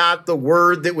definitely not the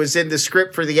word that was in the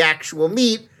script for the actual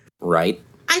meat. Right.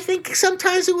 I think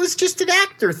sometimes it was just an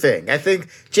actor thing. I think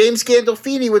James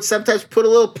Gandolfini would sometimes put a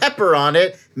little pepper on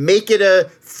it, make it a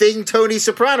thing Tony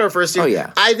Soprano refers to. Oh,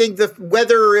 yeah. I think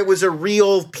whether it was a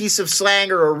real piece of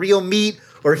slang or a real meat,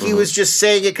 or he was just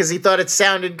saying it because he thought it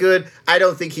sounded good, I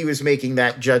don't think he was making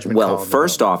that judgment call. Well,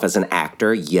 first off, as an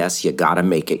actor, yes, you got to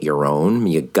make it your own.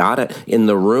 You got to, in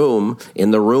the room,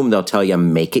 they'll tell you,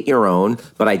 make it your own.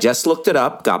 But I just looked it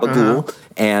up, gabagool,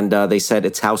 and they said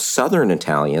it's how Southern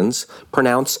Italians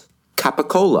pronounce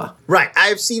capicola. Right.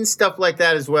 I've seen stuff like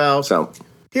that as well. So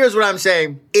here's what I'm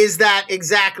saying. Is that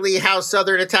exactly how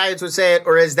Southern Italians would say it,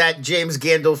 or is that James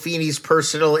Gandolfini's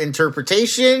personal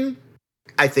interpretation?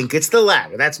 I think it's the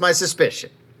latter. That's my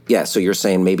suspicion. yeah, so you're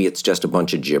saying maybe it's just a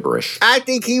bunch of gibberish. I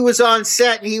think he was on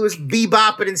set and he was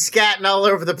bebopping and scatting all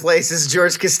over the place, as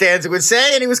George Costanza would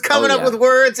say, and he was coming up with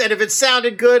words, and if it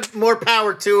sounded good, more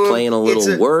power to him. Playing a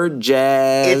little word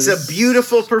jazz. It's a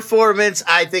beautiful performance.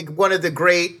 I think one of the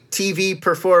great TV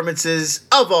performances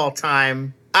of all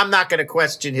time. I'm not going to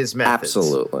question his methods.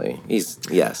 Absolutely.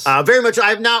 Yes. Very much. I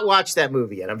have not watched that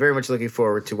movie yet. I'm very much looking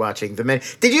forward to watching the many.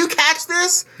 Did you catch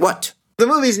this? What? The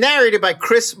movie's narrated by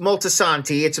Chris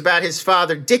Moltisanti. It's about his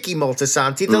father, Dickie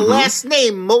Moltisanti. The last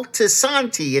name,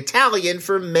 Moltisanti, Italian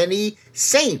for many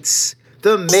saints.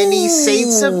 The many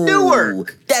saints of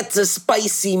Newark. That's a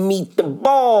spicy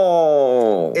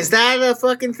meatball. Is that a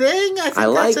fucking thing? I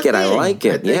like it. I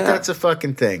think that's a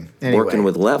fucking thing. Anyway, working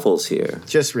with levels here.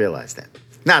 Just realized that.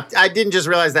 Now, I didn't just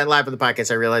realize that live on the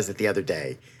podcast. I realized it the other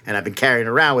day. And I've been carrying it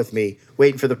around with me,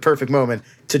 waiting for the perfect moment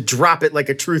to drop it like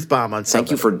a truth bomb on somebody.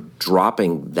 Thank you for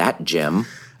dropping that gem.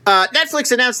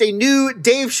 Netflix announced a new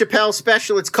Dave Chappelle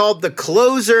special. It's called The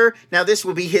Closer. Now, this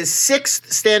will be his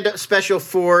 6th stand-up special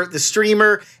for the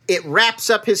streamer. It wraps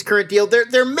up his current deal.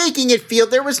 They're making it feel,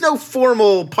 there was no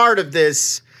formal part of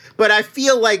this, but I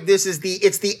feel like it's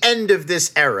the end of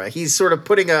this era. He's sort of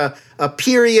putting a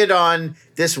period on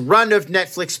this run of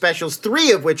Netflix specials,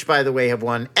 3 of which, by the way, have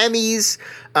won Emmys.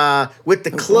 With the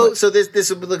close, so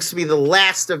this looks to be the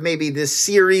last of maybe this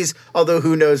series. Although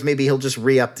who knows, maybe he'll just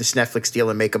re-up this Netflix deal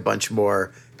and make a bunch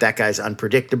more. That guy's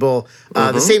unpredictable.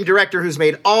 The same director who's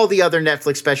made all the other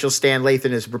Netflix specials, Stan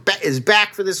Lathan, is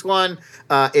back for this one.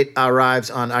 It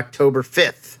arrives on October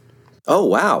 5th. Oh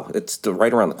wow, it's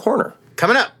right around the corner.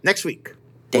 Coming up next week.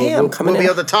 Damn, we'll be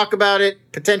able to talk about it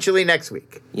potentially next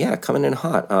week. Yeah, coming in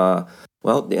hot.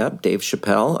 Dave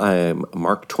Chappelle,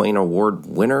 Mark Twain Award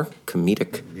winner,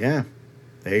 comedic. Yeah,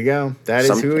 there you go. That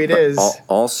is who it is.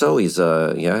 Also, he's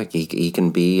he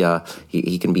can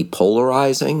be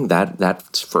polarizing.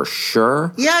 That's for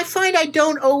sure. Yeah, I find I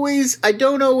don't always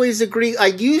agree. I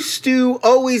used to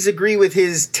always agree with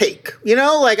his take. You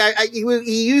know, like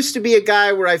he used to be a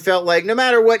guy where I felt like no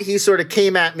matter what he sort of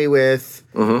came at me with.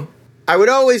 I would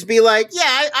always be like,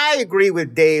 yeah, I agree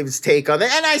with Dave's take on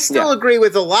that. And I still agree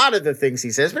with a lot of the things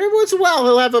he says. But every once in a while,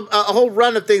 he'll have a whole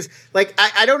run of things. Like,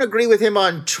 I don't agree with him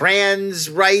on trans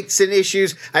rights and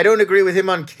issues. I don't agree with him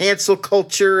on cancel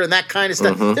culture and that kind of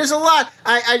stuff. There's a lot.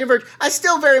 I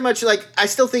still very much I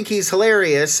still think he's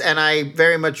hilarious. And I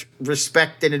very much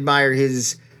respect and admire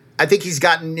I think he's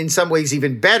gotten, in some ways,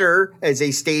 even better as a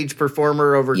stage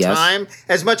performer over time.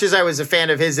 As much as I was a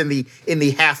fan of his in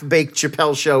the half-baked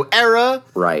Chappelle Show era,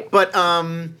 right? But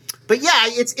yeah,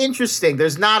 it's interesting.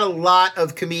 There's not a lot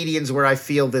of comedians where I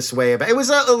feel this way about. It was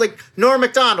like Norm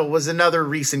Macdonald was another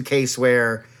recent case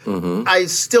where I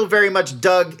still very much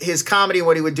dug his comedy and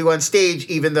what he would do on stage,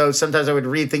 even though sometimes I would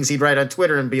read things he'd write on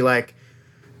Twitter and be like,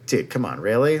 dude, come on,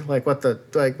 really? Like, what the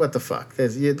fuck?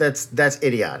 That's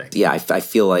idiotic. Yeah, I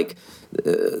feel like,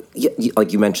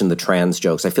 like you mentioned the trans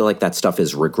jokes. I feel like that stuff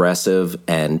is regressive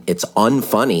and it's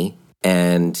unfunny,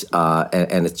 and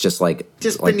it's just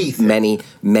beneath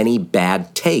many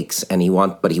bad takes, and he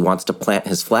wants to plant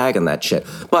his flag on that shit.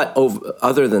 But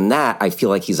other than that, I feel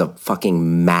like he's a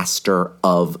fucking master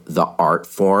of the art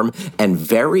form, and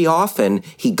very often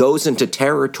he goes into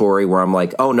territory where I'm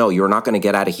like, oh no, you're not going to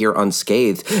get out of here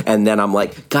unscathed, and then I'm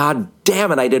like, God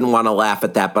damn it, I didn't want to laugh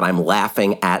at that, but I'm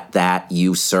laughing at that.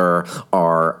 You, sir,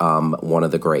 are one of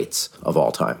the greats of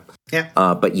all time. Yeah.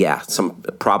 But yeah, some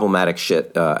problematic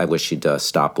shit. I wish he'd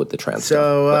stop with the trans stuff.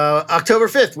 So October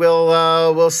 5th,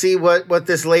 we'll see what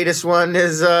this latest one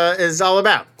is all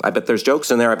about. I bet there's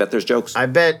jokes in there. I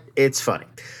bet it's funny.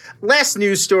 Last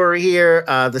news story here.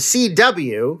 The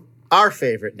CW, our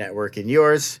favorite network and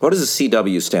yours. What does the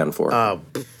CW stand for?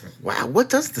 Wow, what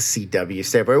does the CW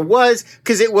stand for? It was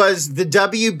the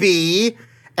WB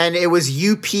and it was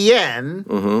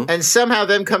UPN, and somehow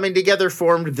them coming together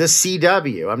formed the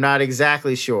CW. I'm not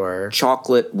exactly sure.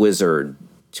 Chocolate Wizard,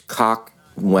 Cock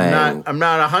when? I'm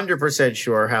not 100%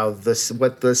 sure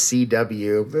what the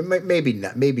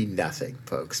CW, maybe nothing,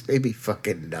 folks. Maybe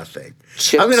fucking nothing.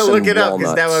 Chips I'm going to look it up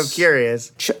because walnuts. now I'm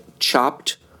curious.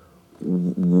 Chopped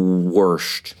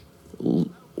Wurst.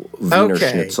 Wiener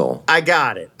Schnitzel. I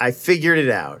got it. I figured it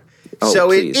out. Oh, so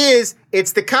please.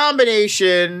 it's the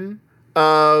combination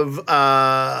of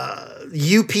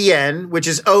UPN, which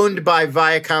is owned by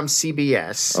Viacom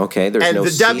CBS. Okay, there's and no the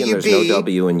C WB, and there's no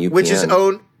W in UPN.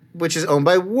 which is owned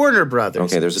by Warner Brothers.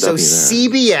 Okay, there's a so W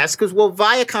there. CBS, because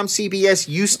Viacom CBS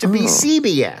used to be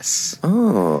CBS.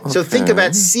 Oh, okay. So think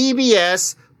about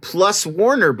CBS plus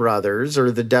Warner Brothers,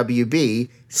 or the WB,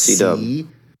 CW.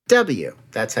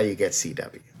 That's how you get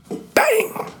CW.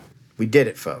 Bang! We did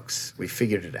it, folks. We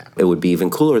figured it out. It would be even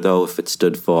cooler, though, if it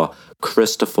stood for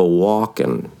Christopher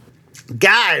Walken.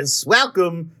 Guys,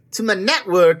 welcome to my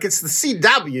network. It's the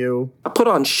CW. I put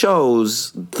on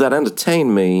shows that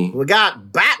entertain me. We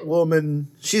got Batwoman.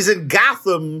 She's in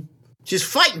Gotham. She's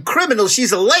fighting criminals.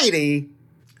 She's a lady.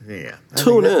 Yeah.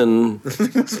 Tune in.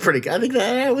 That's pretty good. I think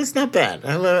that was not bad.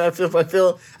 I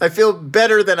feel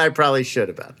better than I probably should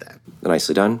about that.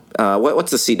 Nicely done. What's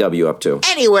the CW up to?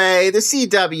 Anyway, the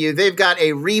CW, they've got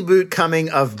a reboot coming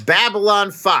of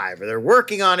Babylon 5. They're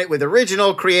working on it with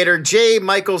original creator J.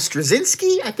 Michael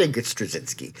Straczynski. I think it's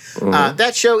Straczynski. Mm-hmm.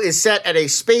 That show is set at a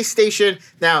space station.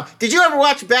 Now, did you ever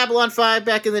watch Babylon 5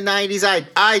 back in the 90s?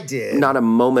 I did. Not a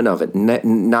moment of it.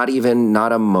 Not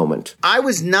a moment. I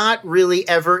was not really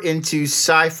ever into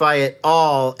sci-fi at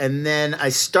all, and then I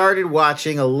started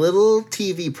watching a little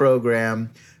TV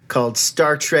program called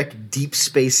Star Trek Deep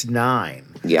Space Nine.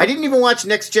 Yeah. I didn't even watch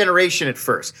Next Generation at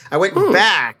first. I went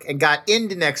back and got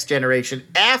into Next Generation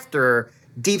after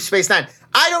Deep Space Nine.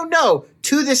 I don't know.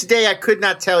 To this day, I could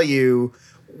not tell you,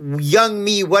 young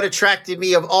me, what attracted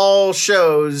me of all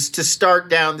shows to start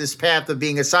down this path of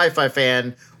being a sci-fi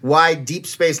fan. Why Deep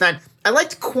Space Nine? I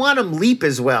liked Quantum Leap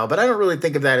as well, but I don't really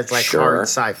think of that as like hard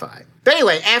sci-fi. But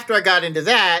anyway, after I got into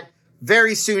that,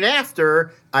 very soon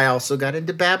after, I also got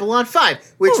into Babylon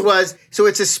 5, which was, so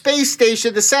it's a space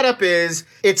station. The setup is,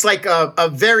 it's like a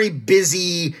very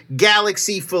busy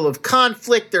galaxy full of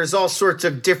conflict. There's all sorts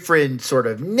of different sort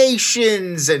of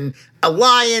nations and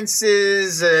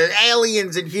alliances,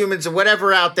 aliens and humans and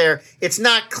whatever out there. It's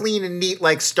not clean and neat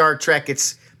like Star Trek.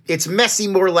 It's messy,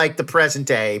 more like the present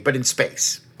day, but in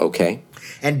space. Okay.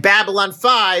 And Babylon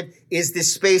 5 is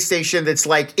this space station that's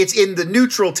like, it's in the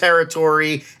neutral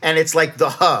territory, and it's like the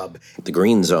hub. The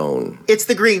Green Zone. It's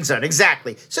the Green Zone,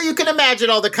 exactly. So you can imagine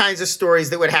all the kinds of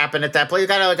stories that would happen at that place. You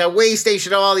got like a way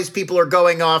station, all these people are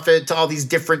going off to all these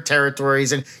different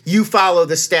territories, and you follow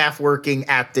the staff working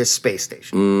at this space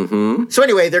station. Mm-hmm. So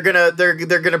anyway, they're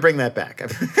gonna bring that back.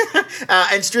 And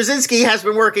Straczynski has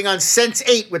been working on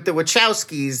Sense8 with the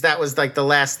Wachowskis. That was like the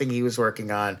last thing he was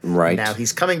working on. Right. Now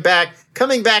he's coming back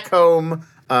home,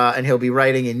 and he'll be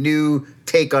writing a new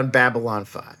take on Babylon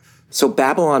 5. So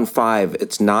Babylon 5,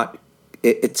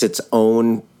 it's its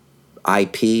own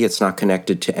IP. It's not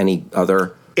connected to any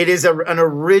other. It is an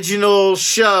original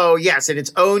show, yes, in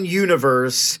its own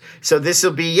universe. So this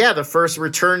will be, the first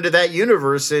return to that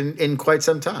universe in quite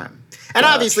some time. And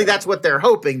obviously that's what they're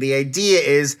hoping. The idea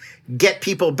is get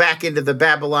people back into the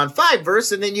Babylon 5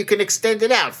 verse, and then you can extend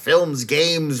it out. Films,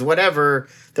 games, whatever.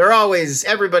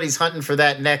 Everybody's hunting for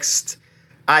that next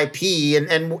IP,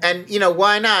 and you know,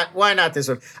 why not this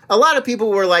one? A lot of people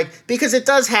were like, because it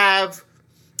does have,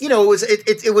 you know,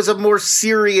 it was a more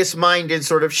serious minded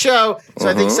sort of show. So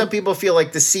I think some people feel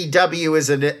like the CW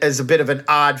is a bit of an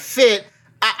odd fit.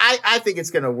 I think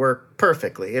it's going to work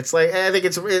perfectly. It's like, I think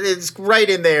it's right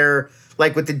in there,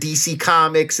 like with the DC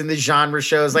Comics and the genre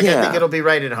shows. Like, I think it'll be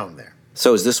right at home there.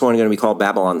 So is this one going to be called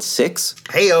Babylon 6?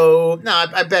 Hey-oh. No,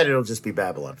 I bet it'll just be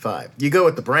Babylon 5. You go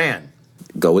with the brand.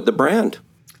 Go with the brand.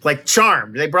 Like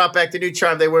Charmed. They brought back the new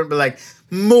Charmed. They wouldn't be like,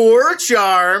 more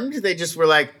Charmed. They just were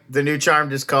like, the new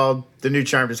Charmed is called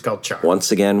Charmed.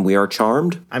 Once again, we are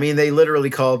charmed. I mean, they literally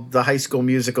called the High School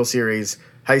Musical series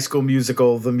High School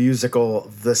Musical,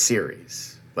 the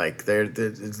series. Like,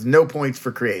 there's no points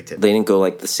for creativity. They didn't go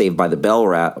like the Saved by the Bell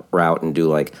route and do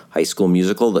like High School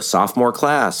Musical, the sophomore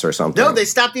class or something. No, they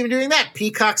stopped even doing that.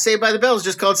 Peacock Saved by the Bell is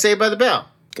just called Saved by the Bell.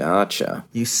 Gotcha.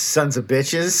 You sons of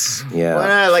bitches. Yeah, Why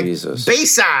not? Like, Jesus.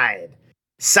 Bayside.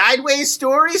 Sideways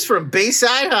Stories from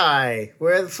Bayside High.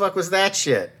 Where the fuck was that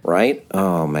shit? Right?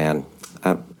 Oh, man.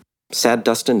 Sad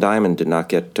Dustin Diamond did not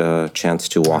get a chance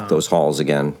to walk those halls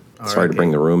again. Sorry to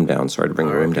bring the room down. Is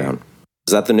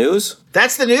that the news?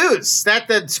 That's the news.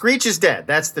 The Screech is dead.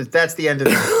 That's the end of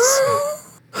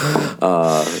the news.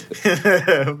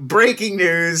 Breaking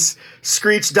news: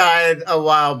 Screech died a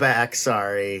while back.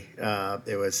 Sorry,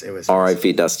 it was.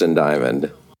 R.I.P. Dustin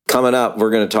Diamond. Coming up,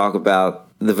 we're going to talk about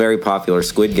the very popular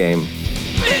Squid Game.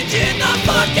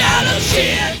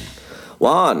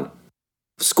 Juan,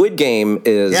 Squid Game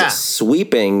is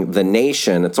sweeping the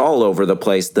nation. It's all over the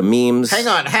place. The memes. Hang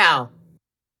on, Hal.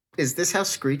 Is this how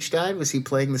Screech died? Was he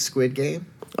playing the Squid Game?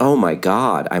 Oh my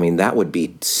God. I mean, that would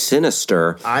be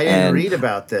sinister. I didn't read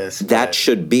about this. That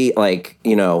should be like,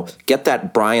 get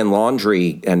that Brian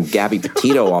Laundrie and Gabby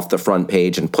Petito off the front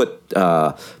page and put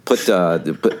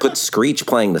Screech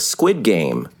playing the Squid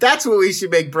Game. That's what we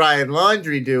should make Brian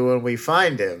Laundrie do when we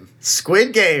find him.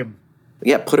 Squid Game.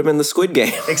 Yeah, put him in the Squid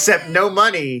Game. Except no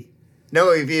money. No,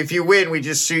 if you win, we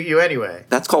just shoot you anyway.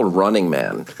 That's called Running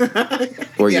Man,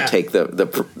 where you take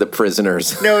the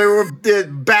prisoners. No,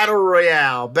 Battle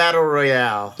Royale. Battle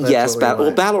Royale. Yes,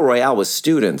 Battle Royale was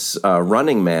students.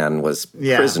 Running Man was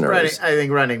prisoners. I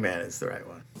think Running Man is the right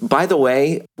one. By the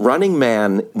way, Running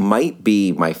Man might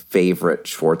be my favorite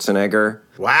Schwarzenegger.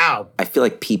 Wow. I feel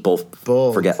like people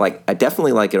forget. Like, I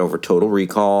definitely like it over Total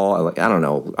Recall. I don't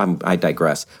know. I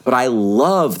digress. But I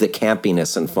love the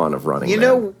campiness and fun of Running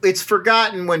Man. It's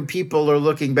forgotten when people are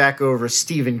looking back over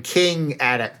Stephen King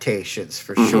adaptations,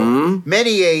 for sure.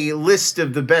 Many a list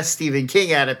of the best Stephen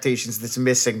King adaptations that's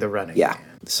missing the Running Man.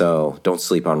 So don't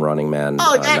sleep on Running Man.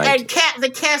 And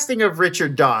the casting of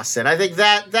Richard Dawson. I think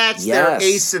that's their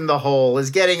ace in the hole,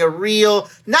 is getting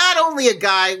not only a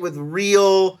guy with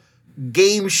real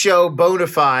game show bona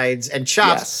fides and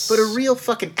chops, but a real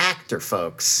fucking actor,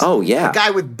 folks. Oh, yeah. A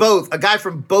guy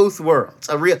from both worlds.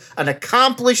 An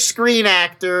accomplished screen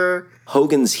actor.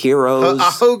 Hogan's Heroes. A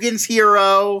Hogan's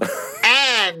hero.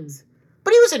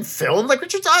 But he was in film, like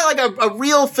Richard Dawson, like a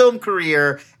real film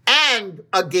career and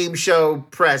a game show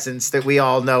presence that we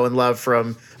all know and love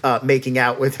from making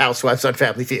out with housewives on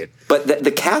Family Feud. But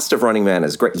the cast of Running Man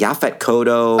is great. Yaphet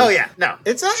Kotto. Oh yeah, no,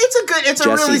 it's a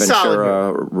really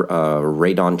solid movie.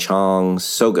 Ray Don Chong,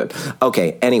 so good.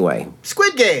 Okay, anyway,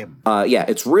 Squid Game.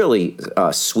 It's really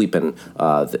sweeping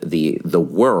the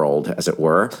world, as it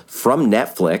were, from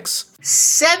Netflix.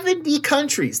 70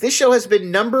 countries. This show has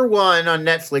been number one on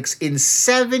Netflix in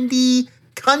 70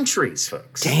 countries,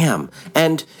 folks. Damn.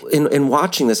 And in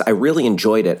watching this, I really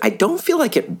enjoyed it. I don't feel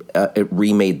like it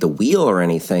remade the wheel or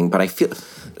anything, but I feel...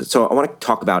 So I want to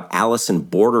talk about Alice in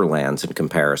Borderlands in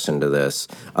comparison to this,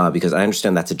 because I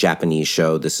understand that's a Japanese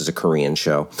show. This is a Korean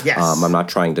show. Yes. I'm not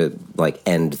trying to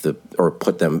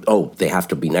put them, they have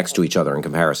to be next to each other in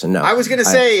comparison. No. I was going to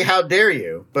say, how dare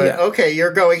you? But okay,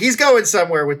 he's going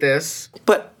somewhere with this.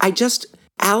 But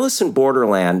Alice in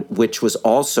Borderland, which was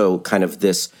also kind of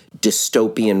this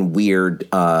dystopian, weird,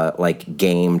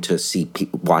 game to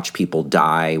watch people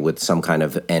die with some kind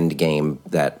of end game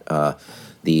that...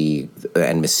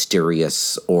 and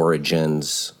mysterious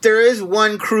origins. There is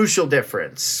one crucial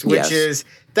difference, which is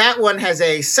that one has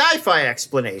a sci-fi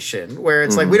explanation where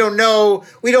it's like we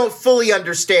don't fully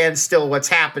understand still what's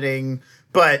happening,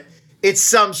 but it's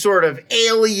some sort of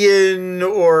alien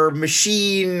or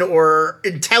machine or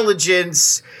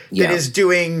intelligence that is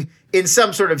doing, in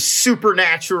some sort of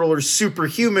supernatural or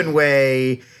superhuman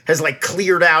way, has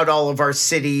cleared out all of our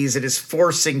cities and is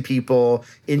forcing people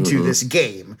into this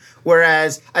game.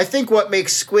 Whereas I think what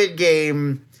makes Squid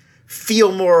Game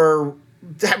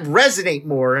resonate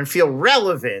more and feel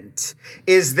relevant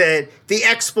is that the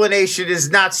explanation is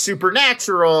not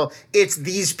supernatural. It's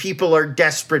these people are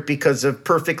desperate because of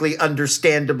perfectly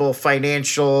understandable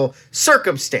financial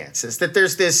circumstances. That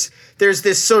there's this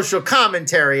social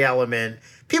commentary element.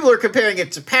 People are comparing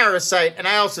it to Parasite, and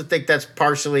I also think that's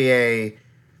partially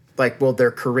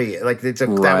they're Korean.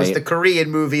 That was the Korean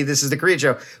movie. This is the Korean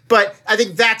show. But I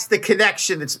think that's the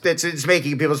connection that's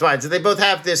making people's minds. And they both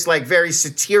have this very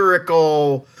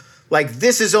satirical,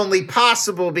 this is only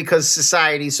possible because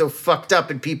society's so fucked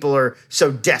up and people are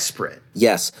so desperate.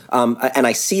 Yes. And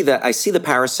I see the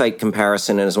Parasite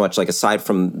comparison in as much aside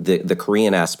from the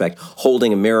Korean aspect,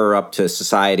 holding a mirror up to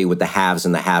society with the haves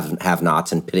and the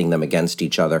have-nots and pitting them against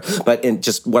each other. But in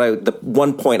just the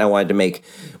one point I wanted to make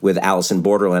with Alice in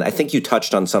Borderland, I think you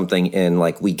touched on something in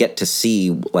we get to see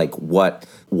what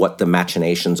the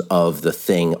machinations of the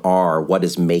thing are, what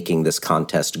is making this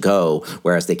contest go,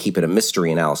 whereas they keep it a mystery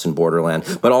in Alice in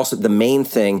Borderland. But also the main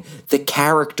thing, the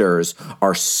characters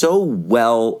are so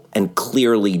well and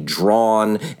clearly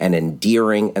drawn and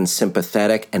endearing and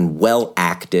sympathetic and well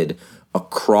acted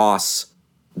across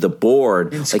the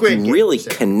board, In like Squid you Game, really so.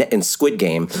 connect in Squid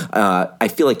Game. I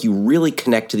feel like you really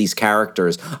connect to these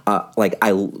characters. Like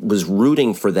I was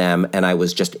rooting for them, and I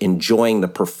was just enjoying the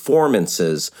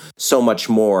performances so much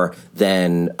more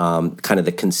than kind of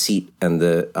the conceit and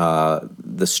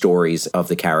the stories of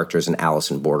the characters in Alice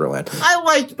in Borderland. I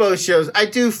liked both shows. I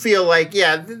do feel like,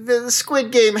 the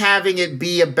Squid Game, having it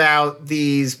be about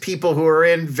these people who are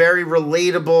in very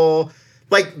relatable.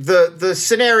 Like the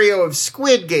scenario of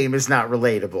Squid Game is not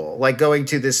relatable. Like going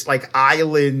to this like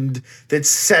island that's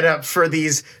set up for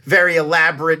these very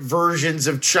elaborate versions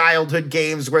of childhood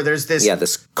games where there's this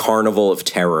this carnival of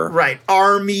terror. right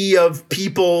army of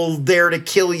people there to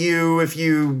kill you if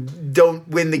you don't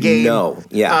win the game. No,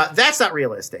 that's not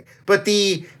realistic. But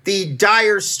the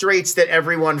dire straits that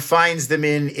everyone finds them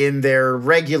in their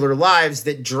regular lives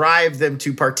that drive them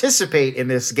to participate in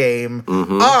this game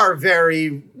are very,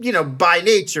 by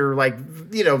nature, like,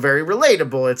 very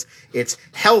relatable. It's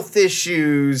health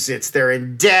issues. It's they're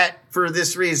in debt for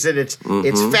this reason. It's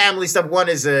family stuff. One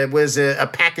was a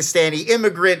Pakistani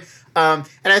immigrant, and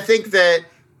I think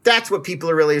that's what people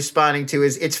are really responding to.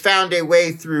 Is it's found a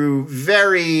way through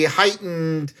very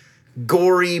heightened,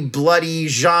 gory, bloody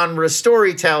genre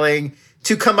storytelling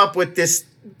to come up with this,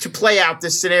 to play out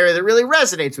this scenario that really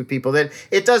resonates with people. That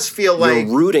it does feel like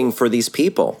You're rooting for these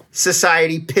people.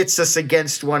 society pits us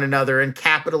against one another and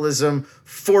capitalism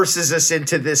forces us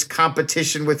into this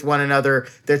competition with one another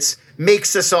that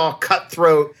makes us all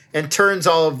cutthroat and turns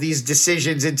all of these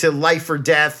decisions into life or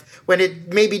death when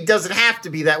it maybe doesn't have to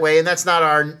be that way. And that's not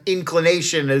our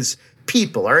inclination as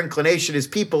people. Our inclination as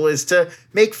people is to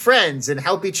make friends and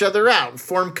help each other out and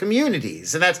form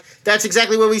communities. And that's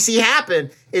exactly what we see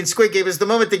happen in Squid Game. Is the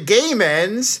moment the game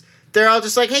ends, they're all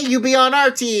just like, hey, you be on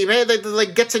our team. Hey, they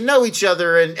like get to know each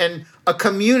other and a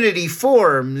community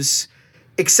forms,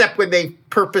 except when they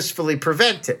purposefully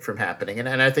prevent it from happening.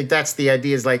 And I think that's the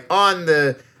idea, is like on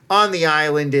the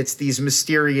island, it's these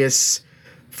mysterious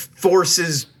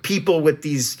forces, people with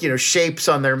these, shapes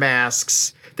on their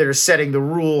masks that are setting the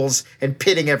rules and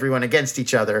pitting everyone against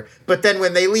each other. But then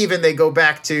when they leave and they go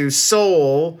back to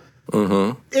Seoul,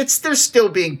 they're still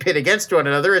being pit against one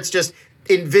another. It's just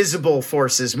invisible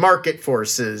forces, market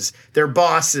forces, their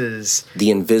bosses. The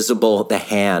invisible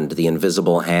hand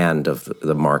of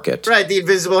the market. Right, the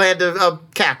invisible hand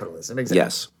of capitalism. Exactly.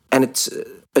 Yes. And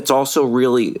it's also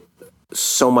really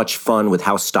so much fun with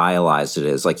how stylized it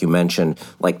is. Like you mentioned,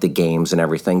 like the games and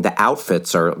everything. The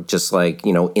outfits are just like,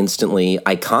 instantly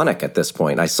iconic at this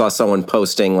point. I saw someone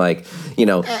posting like,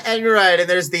 And you're right, and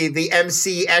there's the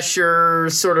MC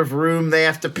Escher sort of room they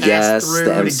have to pass through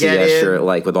the MC to get Escher, in.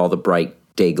 like with all the bright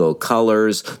Dago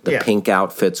colors, the pink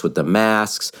outfits with the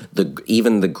masks,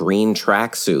 even the green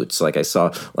tracksuits. Like I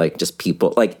saw, like just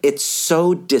people, like it's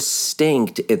so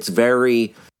distinct. It's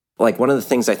very, like one of the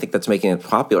things I think that's making it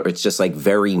popular, it's just like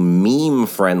very meme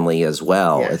friendly as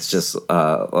well. Yes. It's just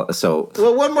so.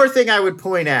 Well, one more thing I would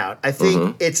point out. I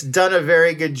think it's done a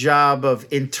very good job of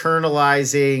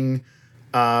internalizing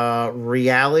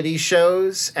reality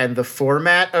shows and the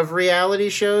format of reality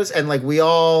shows. And like we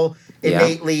all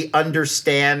innately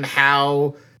understand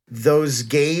how those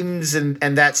games and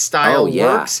that style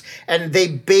works, and they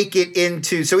bake it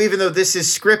into, so even though this is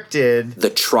scripted, the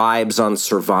tribes on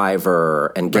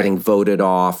Survivor and getting voted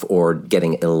off or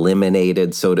getting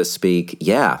eliminated, so to speak.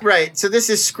 Right. So this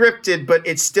is scripted, but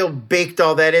it's still baked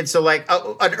all that in. So like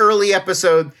an early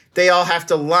episode, they all have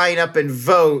to line up and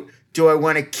vote. Do I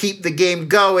want to keep the game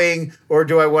going, or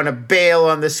do I want to bail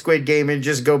on the Squid Game and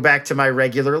just go back to my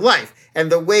regular life? And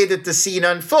the way that the scene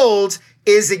unfolds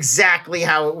is exactly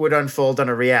how it would unfold on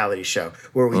a reality show,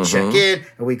 where we check in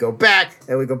and we go back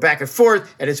and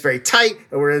forth, and it's very tight,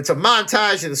 and it's a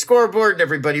montage of the scoreboard and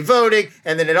everybody voting,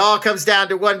 and then it all comes down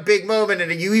to one big moment,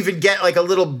 and you even get like a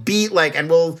little beat, like, and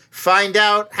we'll find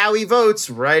out how he votes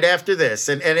right after this,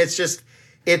 and it's just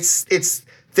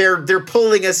they're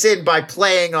pulling us in by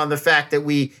playing on the fact that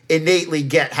we innately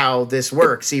get how this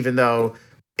works, even though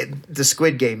the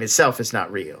Squid Game itself is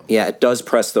not real. Yeah, it does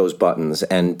press those buttons,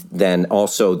 and then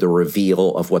also the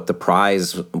reveal of what the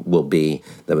prize will be,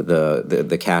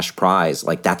 the cash prize,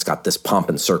 like that's got this pomp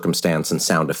and circumstance and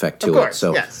sound effect to of course, it.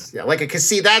 So yes, like a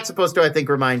casino. That's supposed to, I think,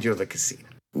 remind you of a casino.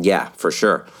 Yeah, for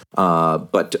sure.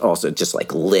 But also just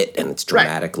like lit and it's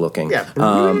dramatic looking. Yeah.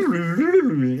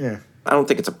 I don't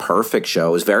think it's a perfect show.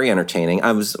 It was very entertaining.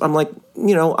 I'm like,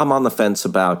 I'm on the fence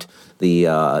about the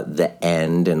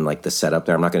end and like the setup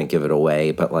there. I'm not going to give it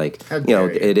away, but like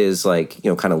it is like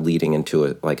kind of leading into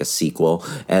a sequel,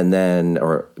 and then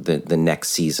or the next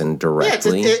season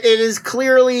directly. Yeah, it is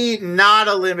clearly not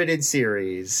a limited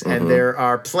series, and there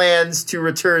are plans to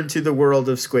return to the world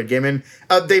of Squid Game, and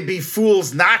they'd be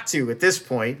fools not to at this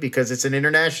point because it's an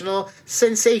international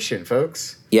sensation,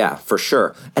 folks. Yeah, for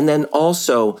sure. And then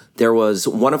also there was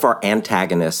one of our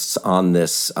antagonists on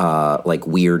this like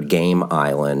weird game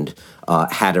island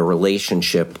had a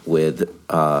relationship with,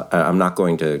 I don't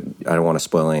want to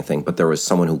spoil anything, but there was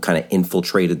someone who kind of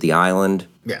infiltrated the island.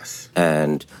 Yes.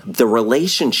 And the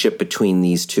relationship between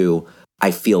these two,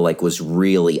 I feel like was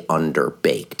really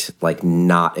underbaked, like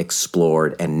not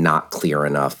explored and not clear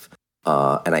enough.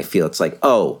 And I feel it's like,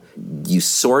 oh, you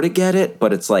sort of get it,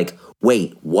 but it's like,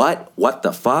 wait, what? What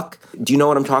the fuck? Do you know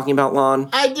what I'm talking about, Lon?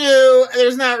 I do.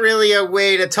 There's not really a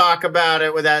way to talk about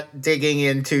it without digging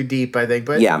in too deep, I think.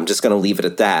 But yeah, I'm just going to leave it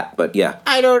at that. But yeah.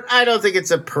 I don't think it's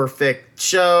a perfect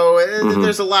show.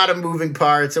 There's a lot of moving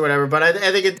parts or whatever, but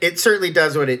I think it certainly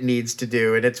does what it needs to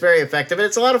do, and it's very effective, and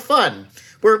it's a lot of fun.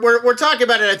 We're talking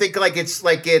about it, I think, like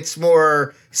it's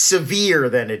more severe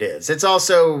than it is. It's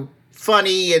also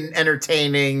funny and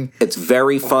entertaining. It's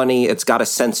very funny. It's got a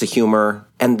sense of humor.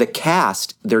 And the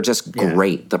cast, they're just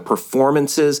great. The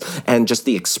performances and just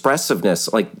the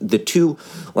expressiveness, like the two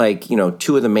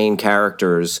of the main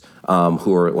characters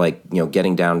who are like,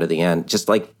 getting down to the end, just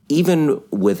like even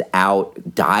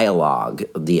without dialogue,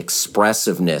 the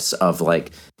expressiveness of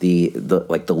like the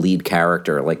lead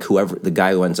character, like whoever, the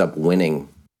guy who ends up winning.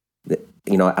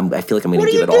 I feel like I'm going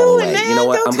to give it all away. Man? You know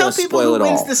what? Don't I'm going to spoil it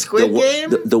all. The Squid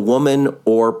Game? The woman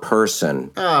or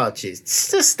person. Oh, jeez.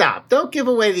 Just stop. Don't give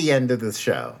away the end of the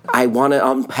show. I want to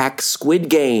unpack Squid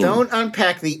Game. Don't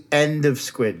unpack the end of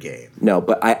Squid Game. No,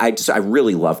 but I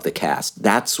really love the cast.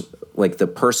 That's like the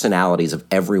personalities of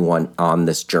everyone on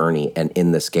this journey and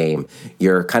in this game.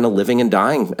 You're kind of living and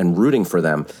dying and rooting for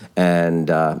them. And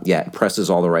it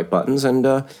presses all the right buttons. And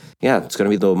it's going to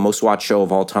be the most watched show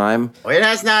of all time. It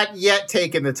has not yet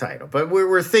taken the title, but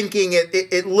we're thinking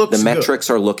it looks good. The metrics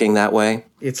are looking that way.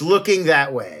 It's looking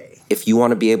that way. If you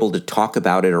want to be able to talk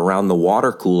about it around the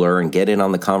water cooler and get in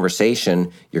on the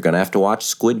conversation, you're going to have to watch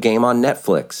Squid Game on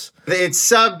Netflix. It's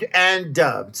subbed and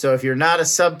dubbed. So if you're not a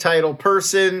subtitle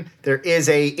person, there is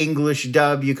a English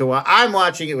dub you can watch. I'm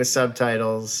watching it with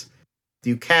subtitles.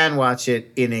 You can watch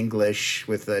it in English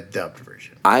with the dubbed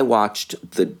version. I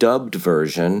watched the dubbed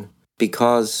version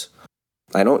because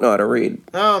I don't know how to read.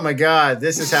 Oh my God,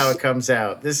 this is how it comes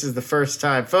out. This is the first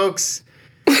time. Folks,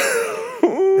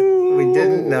 we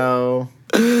didn't know.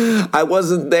 I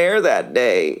wasn't there that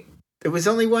day. It was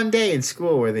only one day in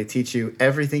school where they teach you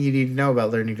everything you need to know about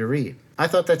learning to read. I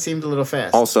thought that seemed a little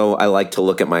fast. Also, I like to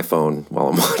look at my phone while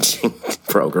I'm watching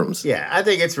programs. Yeah, I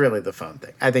think it's really the fun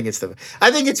thing. I think it's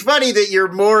funny that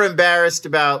you're more embarrassed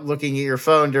about looking at your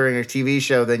phone during a TV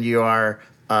show than you are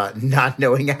not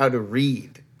knowing how to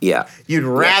read. Yeah. You'd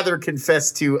rather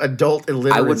confess to adult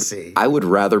illiteracy. I would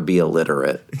rather be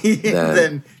illiterate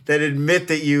than admit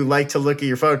that you like to look at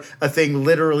your phone, a thing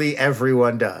literally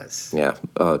everyone does. Yeah.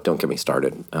 Don't get me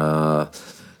started.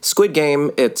 Squid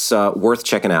Game, it's worth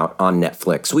checking out on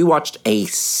Netflix. We watched a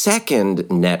second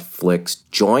Netflix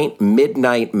joint,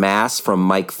 Midnight Mass from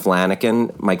Mike Flanagan,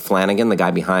 the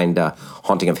guy behind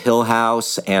Haunting of Hill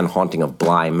House and Haunting of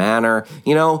Bly Manor.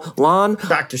 Lon?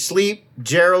 Dr. Sleep,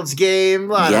 Gerald's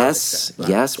Game. Yes.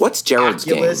 What's Gerald's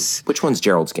Oculus. Game? Which one's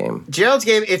Gerald's Game? Gerald's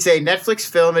Game, it's a Netflix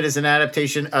film. It is an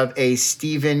adaptation of a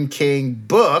Stephen King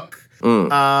book.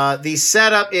 The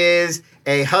setup is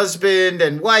a husband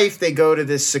and wife. They go to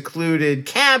this secluded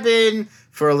cabin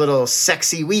for a little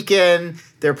sexy weekend.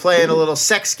 They're playing a little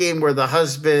sex game where the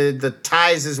husband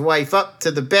ties his wife up to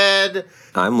the bed.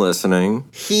 I'm listening.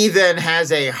 He then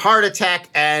has a heart attack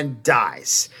and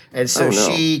dies. And so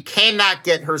she cannot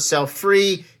get herself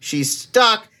free. She's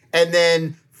stuck. And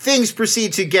then things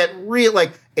proceed to get real,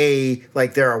 like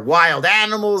there are wild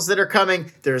animals that are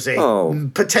coming. There's a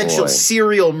potential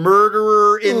serial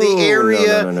murderer in the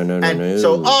area. No.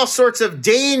 So all sorts of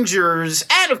dangers.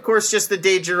 And of course, just the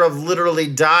danger of literally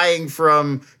dying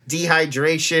from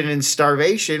dehydration and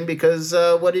starvation because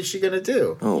what is she going to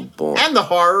do? Oh, boy. And the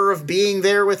horror of being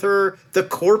there with the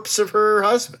corpse of her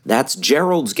husband. That's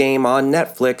Gerald's Game on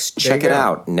Netflix. Check it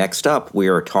out. Next up, we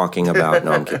are talking about...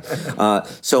 No, I'm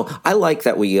kidding. So I like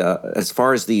that we, as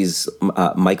far as these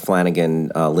Mike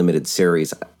Flanagan limited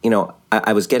series,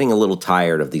 I was getting a little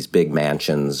tired of these big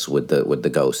mansions with the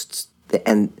ghosts.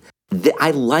 And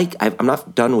I'm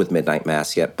not done with Midnight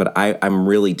Mass yet, but I'm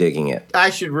really digging it. I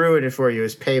should ruin it for you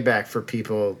as payback for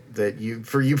people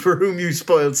for whom you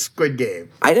spoiled Squid Game.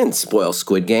 I didn't spoil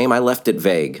Squid Game. I left it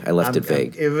vague.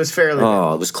 It was fairly.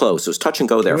 Oh, it was close. It was touch and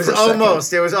go there for a second.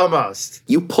 It was almost.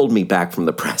 You pulled me back from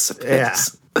the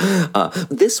precipice. Yeah.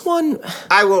 This one,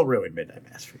 I won't ruin Midnight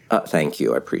Mass for you. Thank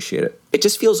you. I appreciate it. It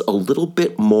just feels a little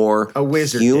bit more a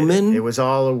wizard human. It was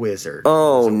all a wizard.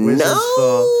 Oh,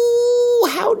 no.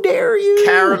 How dare you?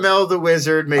 Caramel the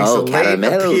Wizard makes a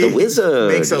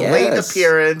late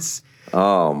appearance.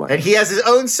 Oh, my. And he has his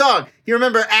own song. You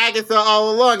remember Agatha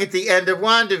all along at the end of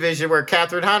WandaVision where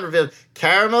Catherine Hahn revealed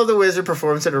Caramel the Wizard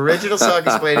performs an original song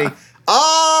explaining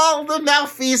all the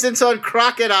malfeasance on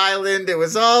Crockett Island. It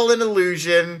was all an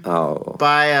illusion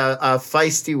by a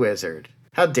feisty wizard.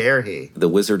 How dare he? The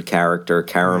wizard character,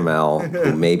 Caramel,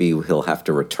 who maybe he'll have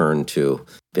to return to.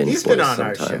 He's been on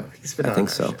our show. I think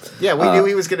so. Yeah, we knew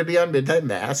he was going to be on Midnight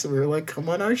Mass, and we were like, come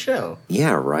on our show.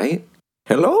 Yeah, right?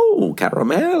 Hello,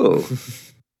 Caramel.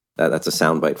 That's a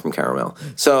soundbite from Caramel.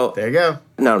 So there you go.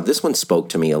 Now, this one spoke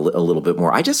to me a little bit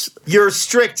more. Your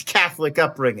strict Catholic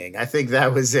upbringing. I think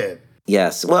that was it.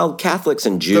 Yes. Well, Catholics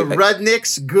and Jews. The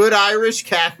Rudnicks, good Irish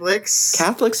Catholics.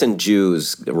 Catholics and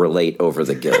Jews relate over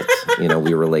the guilt.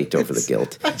 We relate over the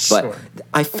guilt. Sure. But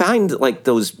I find like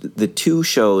the two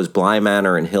shows, Bly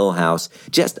Manor and Hill House,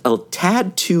 just a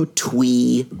tad too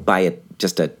twee by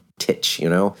just a titch,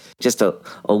 just a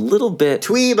little bit.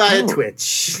 Twee by a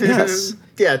twitch. Yes.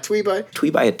 Yeah, twee by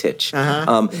a titch.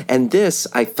 Uh-huh. And this,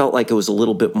 I felt like it was a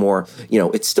little bit more,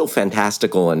 it's still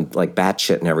fantastical and like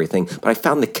batshit and everything, but I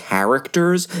found the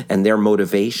characters and their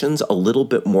motivations a little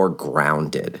bit more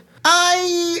grounded.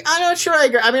 I'm not sure I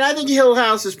agree. I mean, I think Hill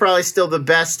House is probably still the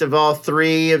best of all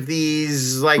three of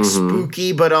these, like,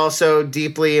 spooky but also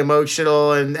deeply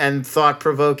emotional and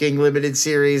thought-provoking limited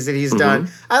series that he's done.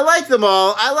 I like them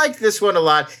all. I like this one a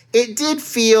lot. It did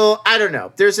feel, I don't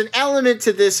know, there's an element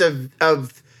to this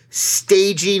of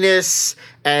staginess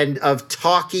and of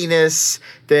talkiness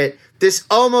that this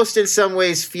almost in some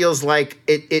ways feels like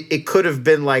it could have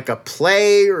been like a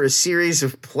play or a series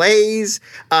of plays.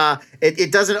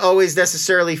 It doesn't always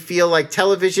necessarily feel like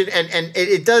television. And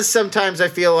it does sometimes, I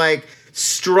feel like,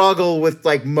 struggle with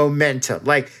like momentum.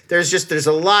 Like there's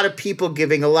a lot of people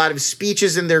giving a lot of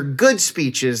speeches, and they're good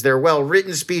speeches. They're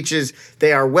well-written speeches.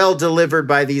 They are well delivered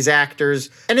by these actors.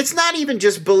 And it's not even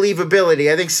just believability.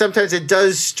 I think sometimes it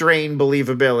does strain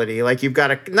believability. Like you've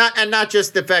got not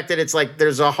just the fact that it's like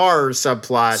there's a horror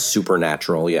subplot.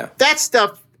 Supernatural, yeah. That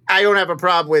stuff I don't have a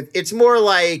problem with. It's more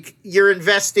like you're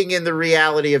investing in the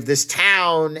reality of this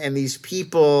town and these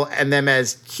people and them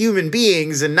as human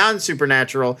beings and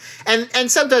non-supernatural.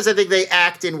 And sometimes I think they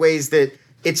act in ways that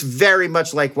it's very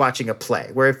much like watching a play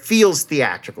where it feels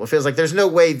theatrical. It feels like there's no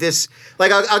way this,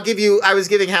 like I was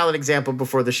giving Hal an example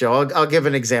before the show. I'll give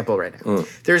an example right now.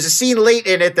 There's a scene late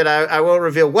in it that I won't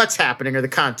reveal what's happening or the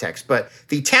context, but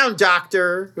the town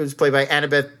doctor, who's played by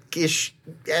Annabeth Gish,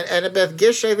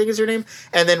 I think is her name,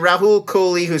 and then Rahul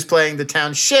Kohli, who's playing the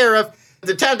town sheriff.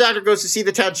 The town doctor goes to see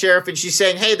the town sheriff, and she's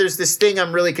saying, hey, there's this thing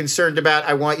I'm really concerned about.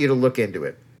 I want you to look into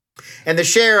it. And the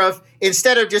sheriff,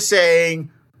 instead of just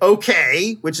saying,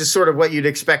 okay, which is sort of what you'd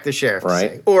expect the sheriff to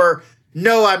say, or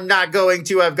no, I'm not going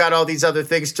to, I've got all these other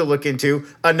things to look into,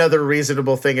 another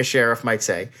reasonable thing a sheriff might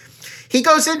say. He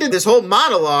goes into this whole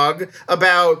monologue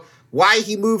about why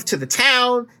he moved to the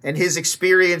town and his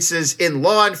experiences in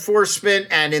law enforcement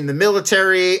and in the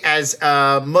military as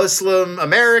a Muslim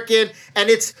American. And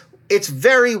it's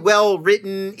very well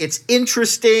written. It's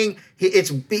interesting.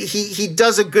 He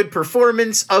does a good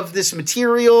performance of this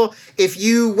material. If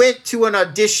you went to an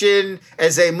audition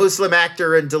as a Muslim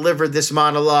actor and delivered this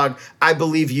monologue, I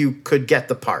believe you could get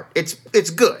the part. It's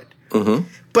good. Mm-hmm.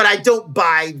 But I don't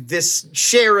buy this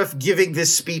sheriff giving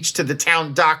this speech to the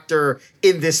town doctor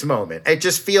in this moment. It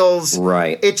just feels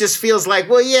right. It just feels like,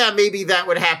 well, yeah, maybe that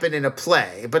would happen in a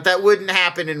play, but that wouldn't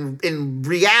happen in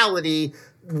reality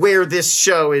where this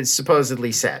show is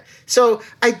supposedly set. So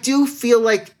I do feel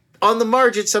like on the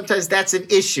margin, sometimes that's an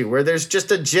issue where there's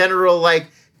just a general like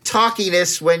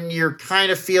talkiness when you're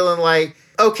kind of feeling like,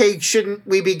 okay, shouldn't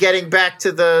we be getting back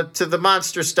to the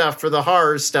monster stuff or the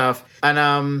horror stuff? And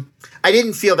I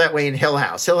didn't feel that way in Hill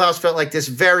House. Hill House felt like this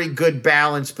very good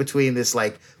balance between this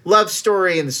like love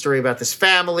story and the story about this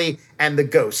family and the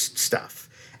ghost stuff.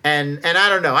 And I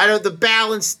don't know. The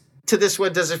balance to this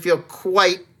one doesn't feel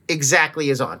quite exactly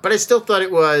as on, but I still thought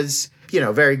it was,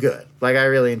 very good. Like I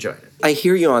really enjoyed it. I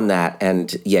hear you on that,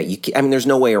 and yeah, there's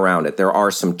no way around it. There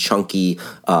are some chunky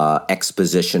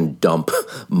exposition dump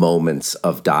moments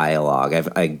of dialogue.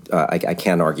 I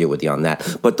can't argue with you on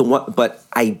that. But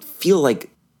I feel like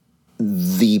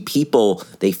the people,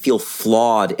 they feel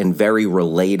flawed in very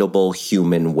relatable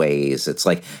human ways. It's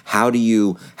like, how do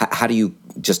you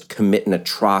just commit an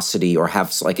atrocity or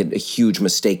have like a huge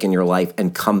mistake in your life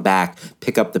and come back,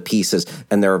 pick up the pieces,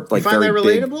 and they're like, you find very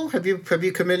that relatable? Have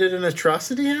you committed an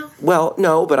atrocity, Hal? Well,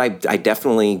 no, but I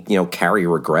definitely, carry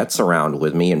regrets around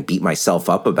with me and beat myself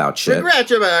up about shit.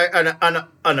 Regret about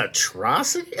an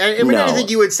atrocity? I mean, No. anything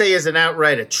you would say is an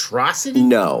outright atrocity?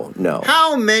 No.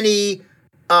 How many,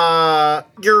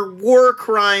 your war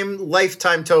crime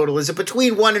lifetime total, is it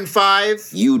between 1 and 5?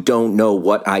 You don't know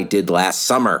what I did last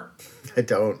summer. I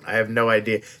don't. I have no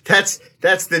idea. That's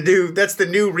the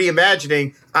new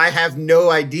reimagining. I have no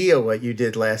idea what you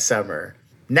did last summer.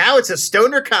 Now it's a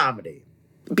stoner comedy.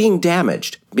 Being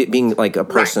damaged, being like a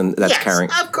person that's yes, carrying.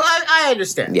 Of course, I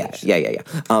understand. Yeah.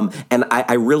 And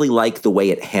I really like the way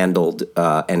it handled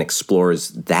and explores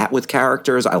that with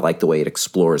characters. I like the way it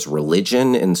explores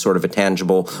religion in sort of a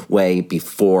tangible way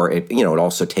before it, it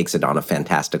also takes it on a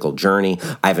fantastical journey.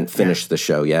 I haven't finished the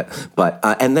show yet, but,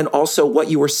 and then also what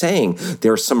you were saying,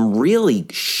 there's some really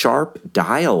sharp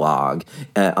dialogue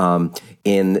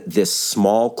in this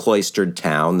small cloistered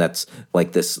town that's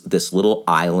like this little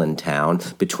island town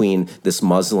between this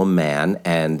Muslim man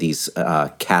and these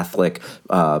Catholic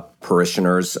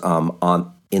parishioners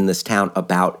in this town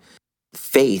about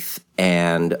faith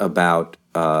and about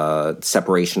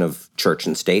separation of church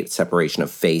and state, separation of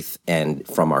faith and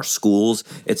from our schools,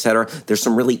 etc. There's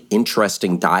some really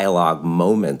interesting dialogue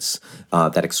moments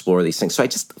that explore these things. So I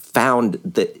just found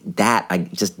that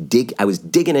I was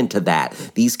digging into that.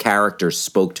 These characters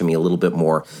spoke to me a little bit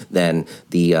more than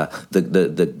the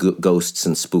ghosts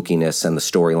and spookiness and the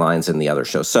storylines in the other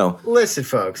shows. So listen,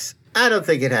 folks, I don't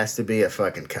think it has to be a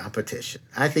fucking competition.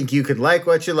 I think you could like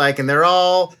what you like, and they're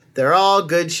all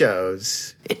good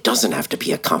shows. It doesn't have to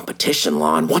be a competition,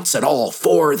 Lon. What's it all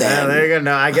for then? There you go.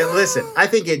 No, listen, I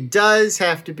think it does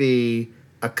have to be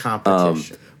a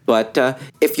competition. But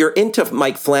if you're into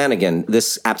Mike Flanagan,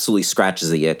 this absolutely scratches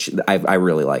the itch. I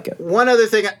really like it. One other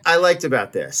thing I liked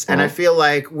about this, and I feel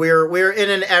like we're in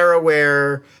an era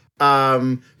where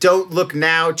Don't Look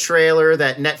Now trailer,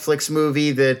 that Netflix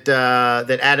movie that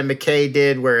Adam McKay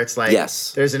did, where it's like,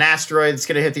 there's an asteroid that's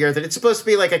going to hit the Earth, and it's supposed to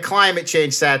be like a climate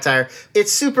change satire.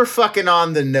 It's super fucking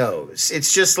on the nose.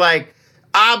 It's just like,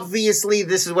 obviously,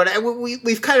 this is what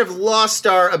we've kind of lost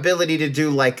our ability to do,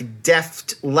 like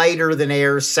deft, lighter than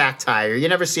air satire. You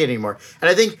never see it anymore. And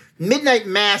I think Midnight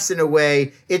Mass, in a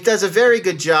way, it does a very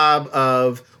good job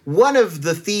of, one of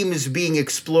the themes being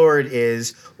explored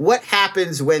is what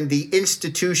happens when the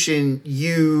institution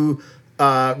you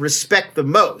respect the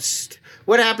most,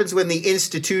 what happens when the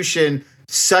institution,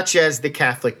 such as the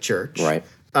Catholic Church, right,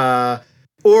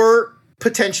 or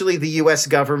potentially the U.S.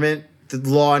 government, the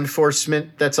law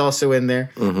enforcement that's also in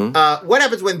there. Mm-hmm. What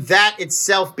happens when that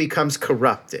itself becomes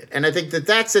corrupted? And I think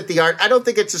that's at the art. I don't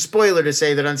think it's a spoiler to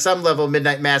say that on some level,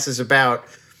 Midnight Mass is about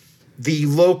the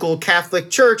local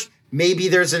Catholic Church. Maybe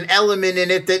there's an element in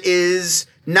it that is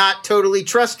not totally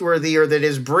trustworthy, or that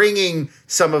is bringing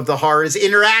some of the horror, is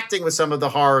interacting with some of the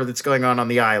horror that's going on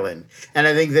the island. And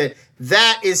I think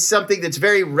that is something that's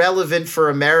very relevant for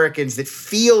Americans, that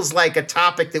feels like a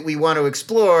topic that we want to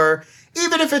explore,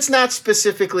 even if it's not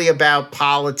specifically about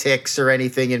politics or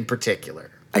anything in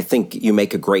particular. I think you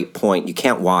make a great point. You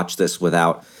can't watch this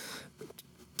without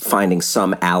finding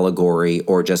some allegory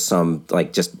or just some,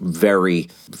 like, just very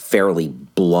fairly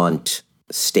blunt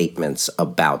statements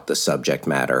about the subject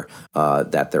matter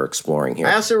that they're exploring here.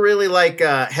 I also really like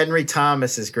Henry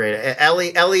Thomas is great.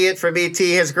 Elliot from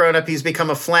E.T. has grown up. He's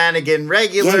become a Flanagan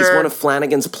regular. Yeah, he's one of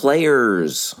Flanagan's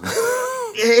players.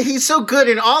 He's so good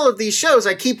in all of these shows.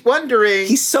 I keep wondering.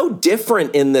 He's so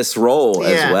different in this role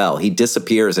as well. He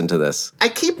disappears into this. I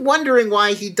keep wondering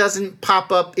why he doesn't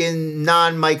pop up in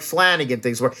non-Mike Flanagan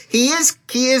things. Where he is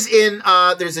in.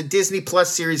 There's a Disney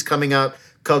Plus series coming up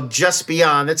called Just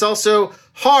Beyond. It's also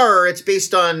horror. It's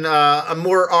based on a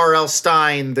more R.L.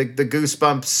 Stine, the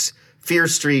Goosebumps Fear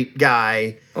Street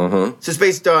guy. Mm-hmm. So it's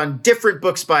based on different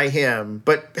books by him,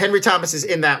 but Henry Thomas is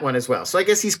in that one as well. So I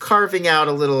guess he's carving out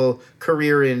a little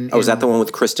career in... Oh, is that the one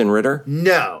with Kristen Ritter?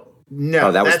 No.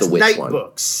 Oh, that was the witch one.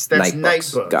 Books. That's Night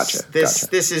Books. Gotcha.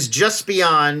 This is Just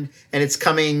Beyond, and it's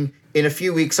coming in a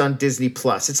few weeks on Disney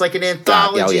Plus. It's like an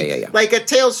anthology, like a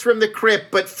Tales from the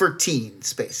Crypt, but for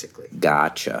teens, basically.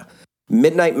 Gotcha.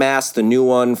 Midnight Mass, the new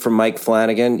one from Mike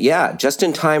Flanagan. Yeah, just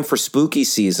in time for spooky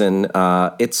season.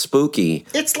 It's spooky.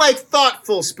 It's like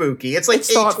thoughtful spooky. It's like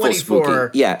A24.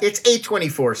 Spooky. Yeah. It's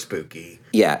A24 spooky.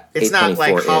 Yeah, It's not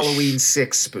like 824-ish. Halloween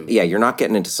 6 spooky. Yeah, you're not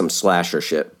getting into some slasher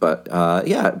shit, but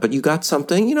but you got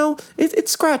something, it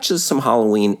scratches some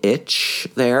Halloween itch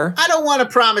there. I don't want to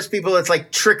promise people it's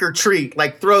like trick or treat,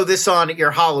 like throw this on at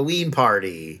your Halloween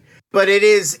party, but it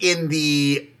is in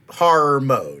the horror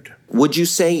mode. Would you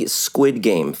say Squid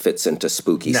Game fits into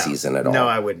spooky No. season at all? No,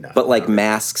 I would not. But like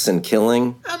masks and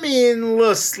killing? I mean,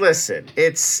 listen,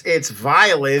 it's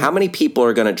violent. How many people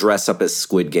are going to dress up as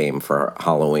Squid Game for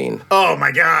Halloween? Oh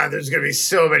my God, there's gonna be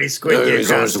so many Squid Game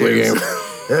There's always costumes.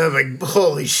 Squid Game. I'm like,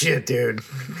 holy shit, dude.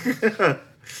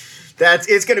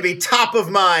 It's gonna be top of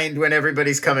mind when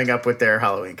everybody's coming up with their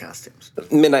Halloween costumes.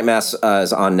 Midnight Mass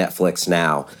is on Netflix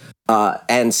now.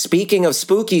 And speaking of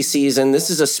spooky season, this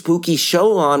is a spooky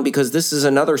show on because this is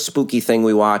another spooky thing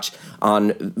we watch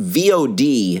on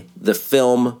VOD, the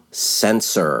film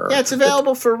Censor. Yeah, it's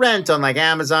available for rent on like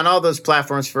Amazon, all those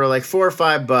platforms for like $4 or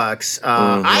 $5.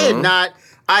 I had not.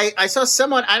 I saw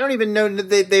someone, I don't even know,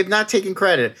 they've not taken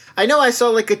credit. I know I saw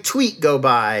like a tweet go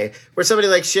by where somebody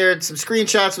like shared some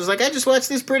screenshots, was like, I just watched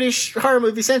this British horror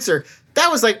movie Censor. That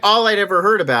was like all I'd ever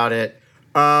heard about it.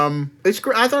 I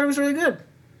thought it was really good.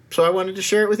 So I wanted to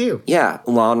share it with you. Yeah,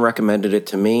 Lon recommended it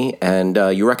to me, and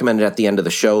you recommended it at the end of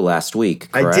the show last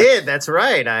week, correct? I did, that's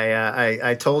right.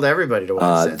 I told everybody to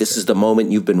watch Censor. This is the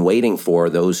moment you've been waiting for,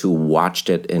 those who watched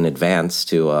it in advance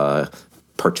to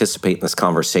participate in this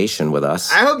conversation with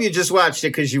us. I hope you just watched it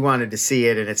because you wanted to see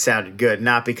it and it sounded good,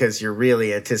 not because you're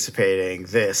really anticipating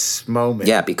this moment.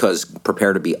 Yeah, because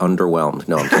prepare to be underwhelmed.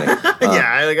 No, I'm kidding.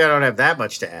 I don't have that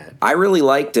much to add. I really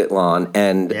liked it, Lon,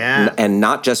 and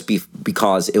not just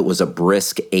because it was a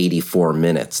brisk 84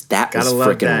 minutes. That was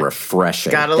freaking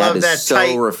refreshing. Gotta love that so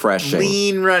tight, refreshing.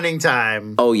 lean running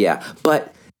time. Oh, yeah.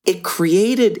 But it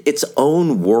created its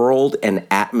own world and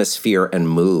atmosphere and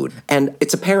mood. And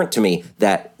it's apparent to me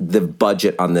that the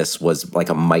budget on this was like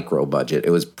a micro budget.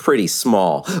 It was pretty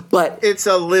small, but it's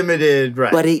a limited,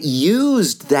 right? But it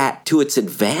used that to its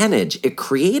advantage. It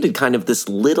created kind of this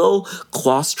little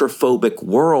claustrophobic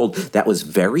world that was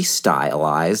very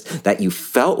stylized, that you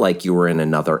felt like you were in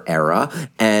another era,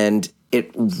 and it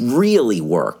really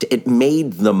worked. It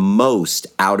made the most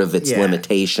out of its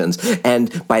limitations.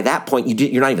 And by that point,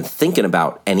 you're not even thinking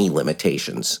about any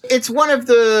limitations. It's one of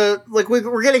the, like,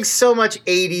 we're getting so much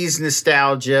 80s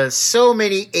nostalgia, so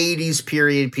many 80s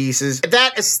period pieces.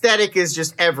 That aesthetic is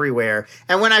just everywhere.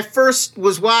 And when I first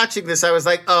was watching this, I was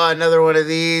like, oh, another one of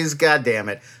these, God damn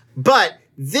it. But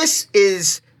this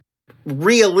is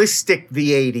realistic the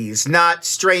 80s, not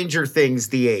Stranger Things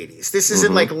the 80s. This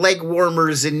isn't like leg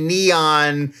warmers and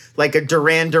neon, like a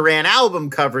Duran Duran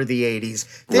album cover the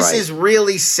 80s. This is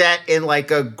really set in like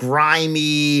a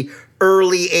grimy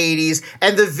early 80s.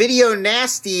 And the Video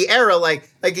Nasty era, like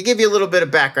to give you a little bit of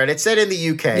background, it's set in the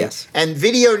UK. Yes. And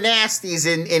Video Nasties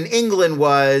in England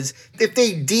was, if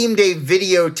they deemed a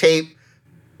videotape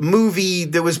movie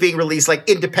that was being released like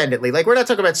independently. Like, we're not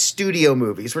talking about studio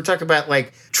movies. We're talking about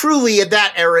like truly at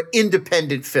that era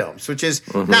independent films, which is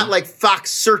not like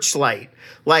Fox Searchlight.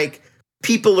 Like,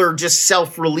 people are just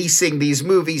self-releasing these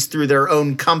movies through their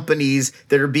own companies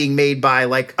that are being made by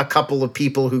like a couple of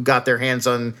people who got their hands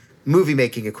on movie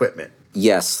making equipment.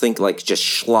 Yes, think like just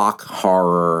schlock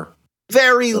horror.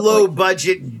 Very low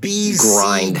budget B,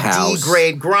 Grindhouse. C, D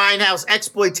grade, grindhouse,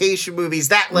 exploitation movies,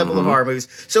 that level of horror movies.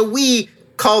 So we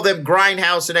call them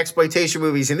grindhouse and exploitation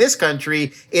movies in this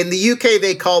country. In the UK,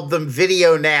 they called them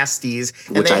video nasties.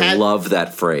 And Which I love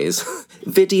that phrase.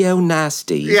 Video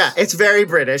nasties. Yeah, it's very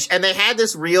British. And they had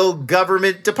this real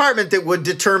government department that would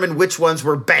determine which ones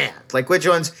were banned. Like which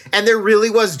ones. And there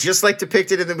really was, just like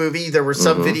depicted in the movie, there were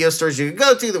some video stores you could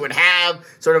go to that would have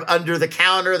sort of under the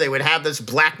counter. They would have this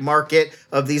black market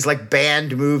of these like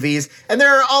banned movies. And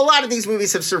there are a lot of these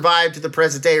movies have survived to the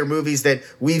present day, or movies that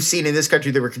we've seen in this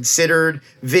country that were considered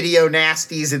video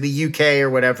nasties in the UK or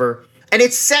whatever. And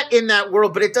it's set in that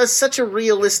world, but it does such a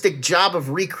realistic job of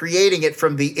recreating it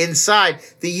from the inside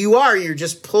that you're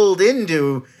just pulled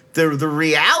into the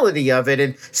reality of it,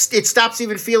 and it stops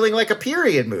even feeling like a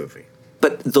period movie.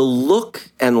 But the look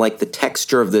and like the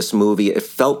texture of this movie, it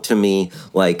felt to me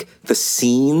like the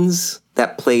scenes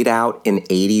that played out in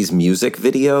 80s music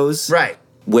videos. Right.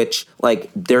 Which, like,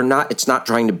 it's not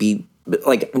trying to be,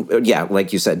 like, yeah,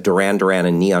 like you said, Duran Duran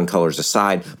and neon colors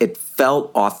aside, it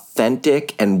felt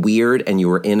authentic and weird, and you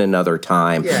were in another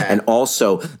time. Yeah. And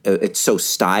also, it's so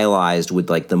stylized with,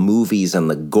 like, the movies and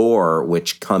the gore,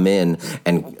 which come in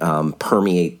and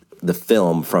permeate the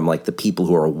film from, like, the people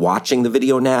who are watching the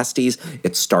video nasties.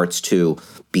 It starts to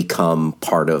become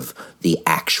part of the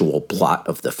actual plot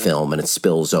of the film, and it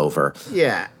spills over.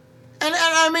 Yeah. And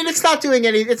I mean, it's not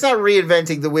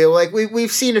reinventing the wheel. Like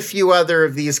we've seen a few other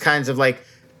of these kinds of like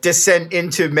descent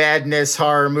into madness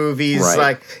horror movies. Right.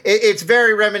 Like it's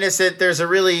very reminiscent. There's a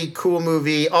really cool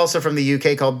movie also from the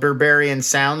UK called Berberian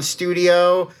Sound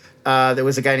Studio. There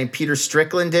was a guy named Peter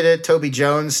Strickland did it. Toby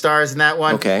Jones stars in that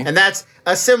one. Okay. And that's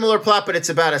a similar plot, but it's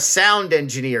about a sound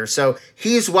engineer. So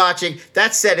he's watching,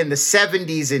 that's set in the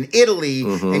 70s in Italy,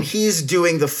 and he's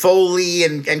doing the Foley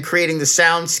and creating the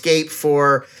soundscape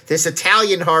for this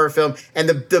Italian horror film. And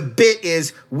the bit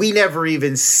is we never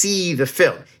even see the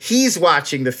film. He's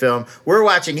watching the film. We're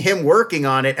watching him working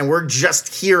on it, and we're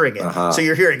just hearing it. So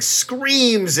you're hearing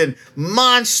screams and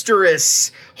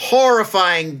monstrous,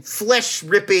 horrifying,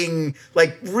 flesh-ripping,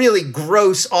 like really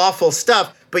gross, awful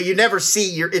stuff. But you never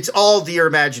see it's all to your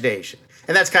imagination.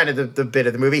 And that's kind of the bit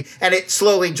of the movie. And it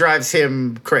slowly drives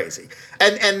him crazy.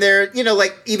 And there,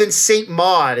 like even Saint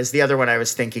Maud is the other one I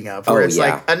was thinking of, where it's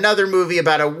like another movie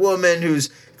about a woman who's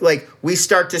like, we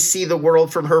start to see the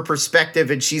world from her perspective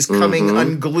and she's coming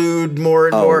unglued more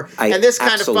and more. And this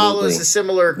kind of follows a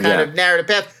similar kind of narrative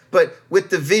path, but with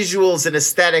the visuals and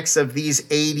aesthetics of these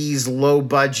 80s low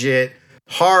budget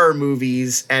horror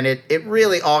movies, and it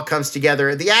really all comes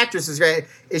together. The actress is great.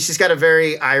 She's got a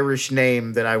very Irish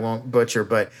name that I won't butcher,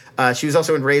 but she was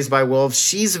also in Raised by Wolves.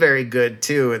 She's very good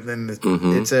too, and then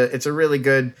it's a really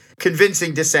good,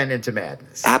 convincing descent into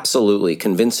madness. Absolutely,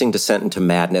 convincing descent into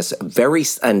madness.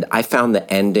 And I found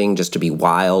the ending just to be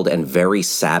wild and very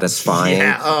satisfying.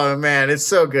 Yeah. Oh man, it's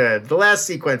so good. The last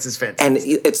sequence is fantastic, and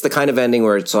it's the kind of ending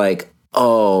where it's like,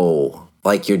 oh,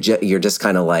 like you're just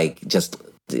kind of like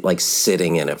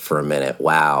sitting in it for a minute.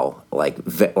 Wow. Like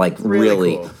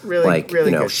really cool. like,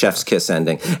 really chef's kiss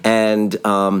ending. And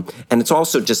it's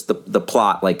also just the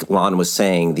plot, like Lon was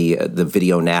saying, the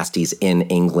video nasties in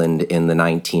England in the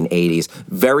 1980s,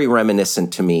 very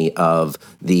reminiscent to me of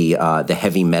the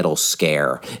heavy metal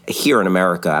scare here in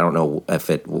America. I don't know if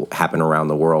it happened around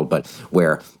the world, but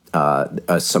where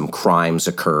some crimes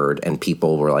occurred and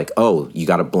people were like, oh, you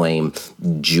got to blame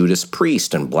Judas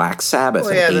Priest and Black Sabbath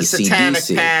and the AC/DC. Satanic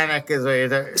Panic is what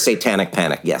you're Satanic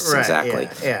Panic, yes, right, exactly.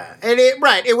 Yeah. And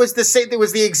it was the same. It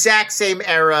was the exact same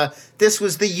era. This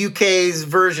was the UK's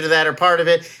version of that, or part of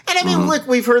it. And I mean, look,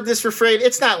 we've heard this refrain.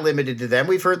 It's not limited to them.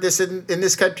 We've heard this in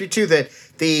this country too, that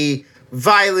the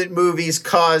violent movies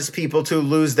cause people to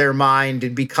lose their mind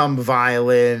and become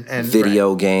violent. And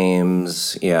video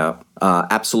games, yeah.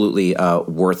 Absolutely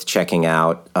worth checking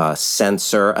out.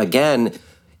 Censor. Again,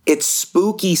 it's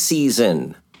spooky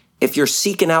season. If you're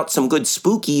seeking out some good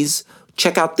spookies,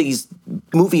 check out these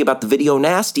movie about the video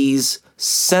nasties,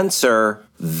 Censor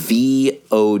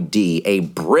VOD. A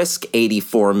brisk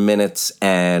 84 minutes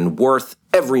and worth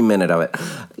every minute of it.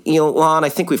 Lon, I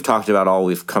think we've talked about all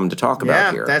we've come to talk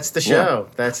about here. Yeah, that's the show.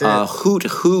 Yeah. That's it. Hoot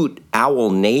Hoot Owl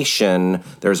Nation.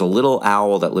 There's a little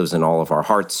owl that lives in all of our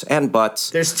hearts and butts.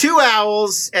 There's two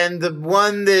owls, and the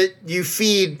one that you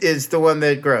feed is the one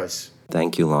that grows.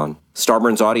 Thank you, Lon.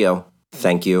 Starburns Audio,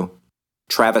 thank you.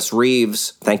 Travis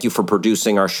Reeves, thank you for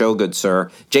producing our show, good sir.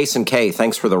 Jason K.,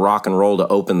 thanks for the rock and roll to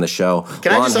open the show.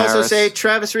 Can I just also say,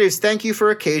 Travis Reeves, thank you for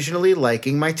occasionally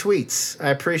liking my tweets. I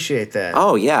appreciate that.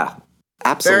 Oh, yeah.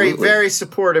 Absolutely. Very, very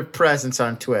supportive presence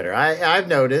on Twitter. I've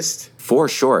noticed. For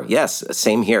sure. Yes.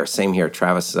 Same here.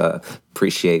 Travis,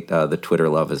 appreciate the Twitter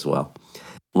love as well.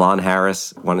 Lon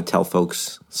Harris, want to tell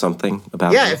folks something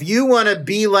about Yeah, if you want to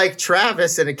be like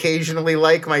Travis and occasionally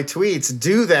like my tweets,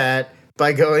 do that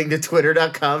by going to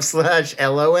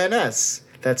twitter.com/LONS.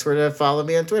 That's where to follow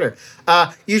me on Twitter.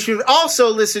 You should also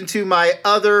listen to my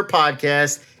other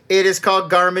podcast. It is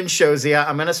called Garmin Showsia.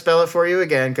 I'm going to spell it for you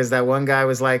again because that one guy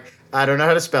was like, I don't know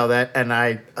how to spell that, and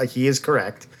he is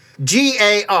correct.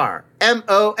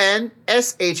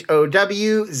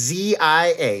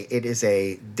 GarmonShowzia. It is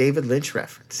a David Lynch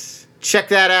reference. Check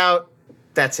that out.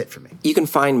 That's it for me. You can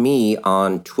find me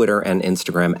on Twitter and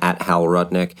Instagram at Hal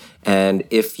Rudnick. And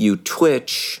if you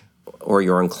Twitch, or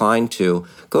you're inclined to,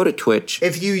 go to Twitch.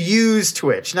 If you use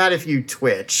Twitch, not if you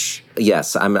Twitch.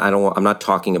 Yes, I'm not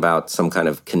talking about some kind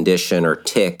of condition or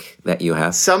tick that you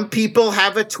have. Some people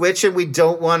have a Twitch and we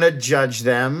don't want to judge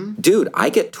them. Dude, I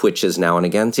get Twitches now and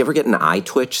again. Do you ever get an eye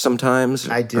twitch sometimes?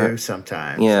 I do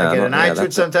sometimes. Yeah, I get an eye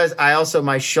twitch sometimes. I also,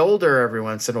 my shoulder every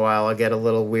once in a while, I'll get a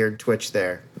little weird twitch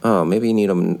there. Oh, maybe you need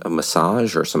a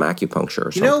massage or some acupuncture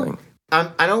or something.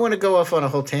 I don't want to go off on a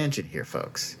whole tangent here,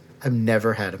 folks. I've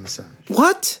never had a massage.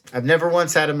 What? I've never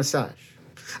once had a massage.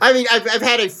 I mean, I've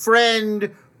had a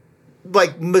friend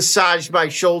like massage my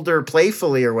shoulder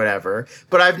playfully or whatever,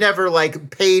 but I've never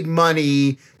like paid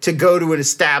money to go to an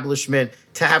establishment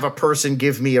to have a person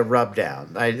give me a rub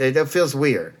down. It feels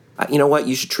weird. You know what?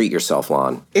 You should treat yourself,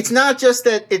 Lon. It's not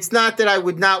that I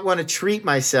would not want to treat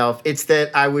myself. It's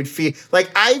that I would feel like,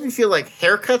 I even feel like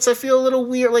haircuts, I feel a little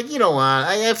weird. Like, you know what?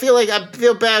 I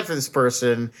feel bad for this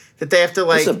person that they have to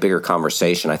like. This is a bigger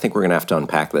conversation. I think we're going to have to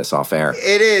unpack this off air.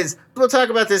 It is. We'll talk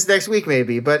about this next week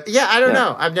maybe. But yeah, I don't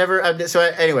know. I've never had a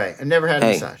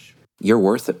massage. You're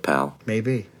worth it, pal.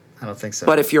 Maybe. I don't think so.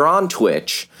 But if you're on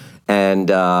Twitch and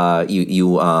you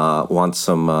want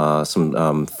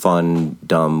some fun,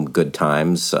 dumb, good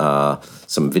times,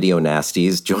 some video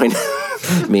nasties, join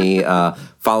me.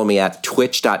 Follow me at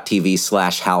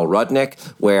twitch.tv/Hal Rudnick,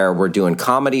 where we're doing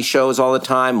comedy shows all the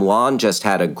time. Lon just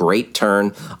had a great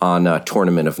turn on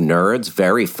Tournament of Nerds.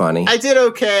 Very funny. I did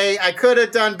okay. I could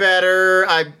have done better.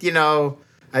 I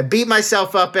beat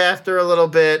myself up after a little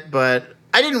bit, but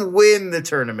I didn't win the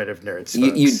Tournament of Nerds.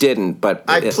 You didn't, but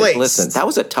I placed. Listen, that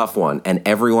was a tough one, and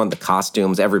everyone, the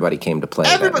costumes, everybody came to play.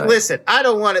 Listen, I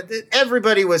don't want it.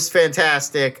 Everybody was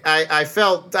fantastic. I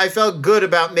felt good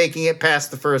about making it past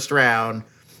the first round,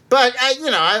 but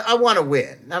I want to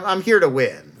win. I'm here to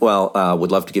win. Well,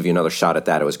 would love to give you another shot at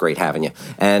that. It was great having you.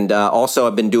 And also,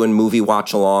 I've been doing movie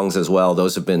watch-alongs as well.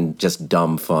 Those have been just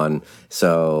dumb fun.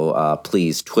 So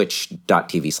please,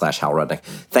 twitch.tv/Hal Rudnick.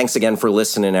 Thanks again for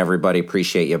listening, everybody.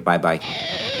 Appreciate you. Bye-bye.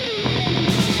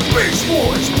 Beach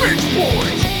Boys, Beach Boys.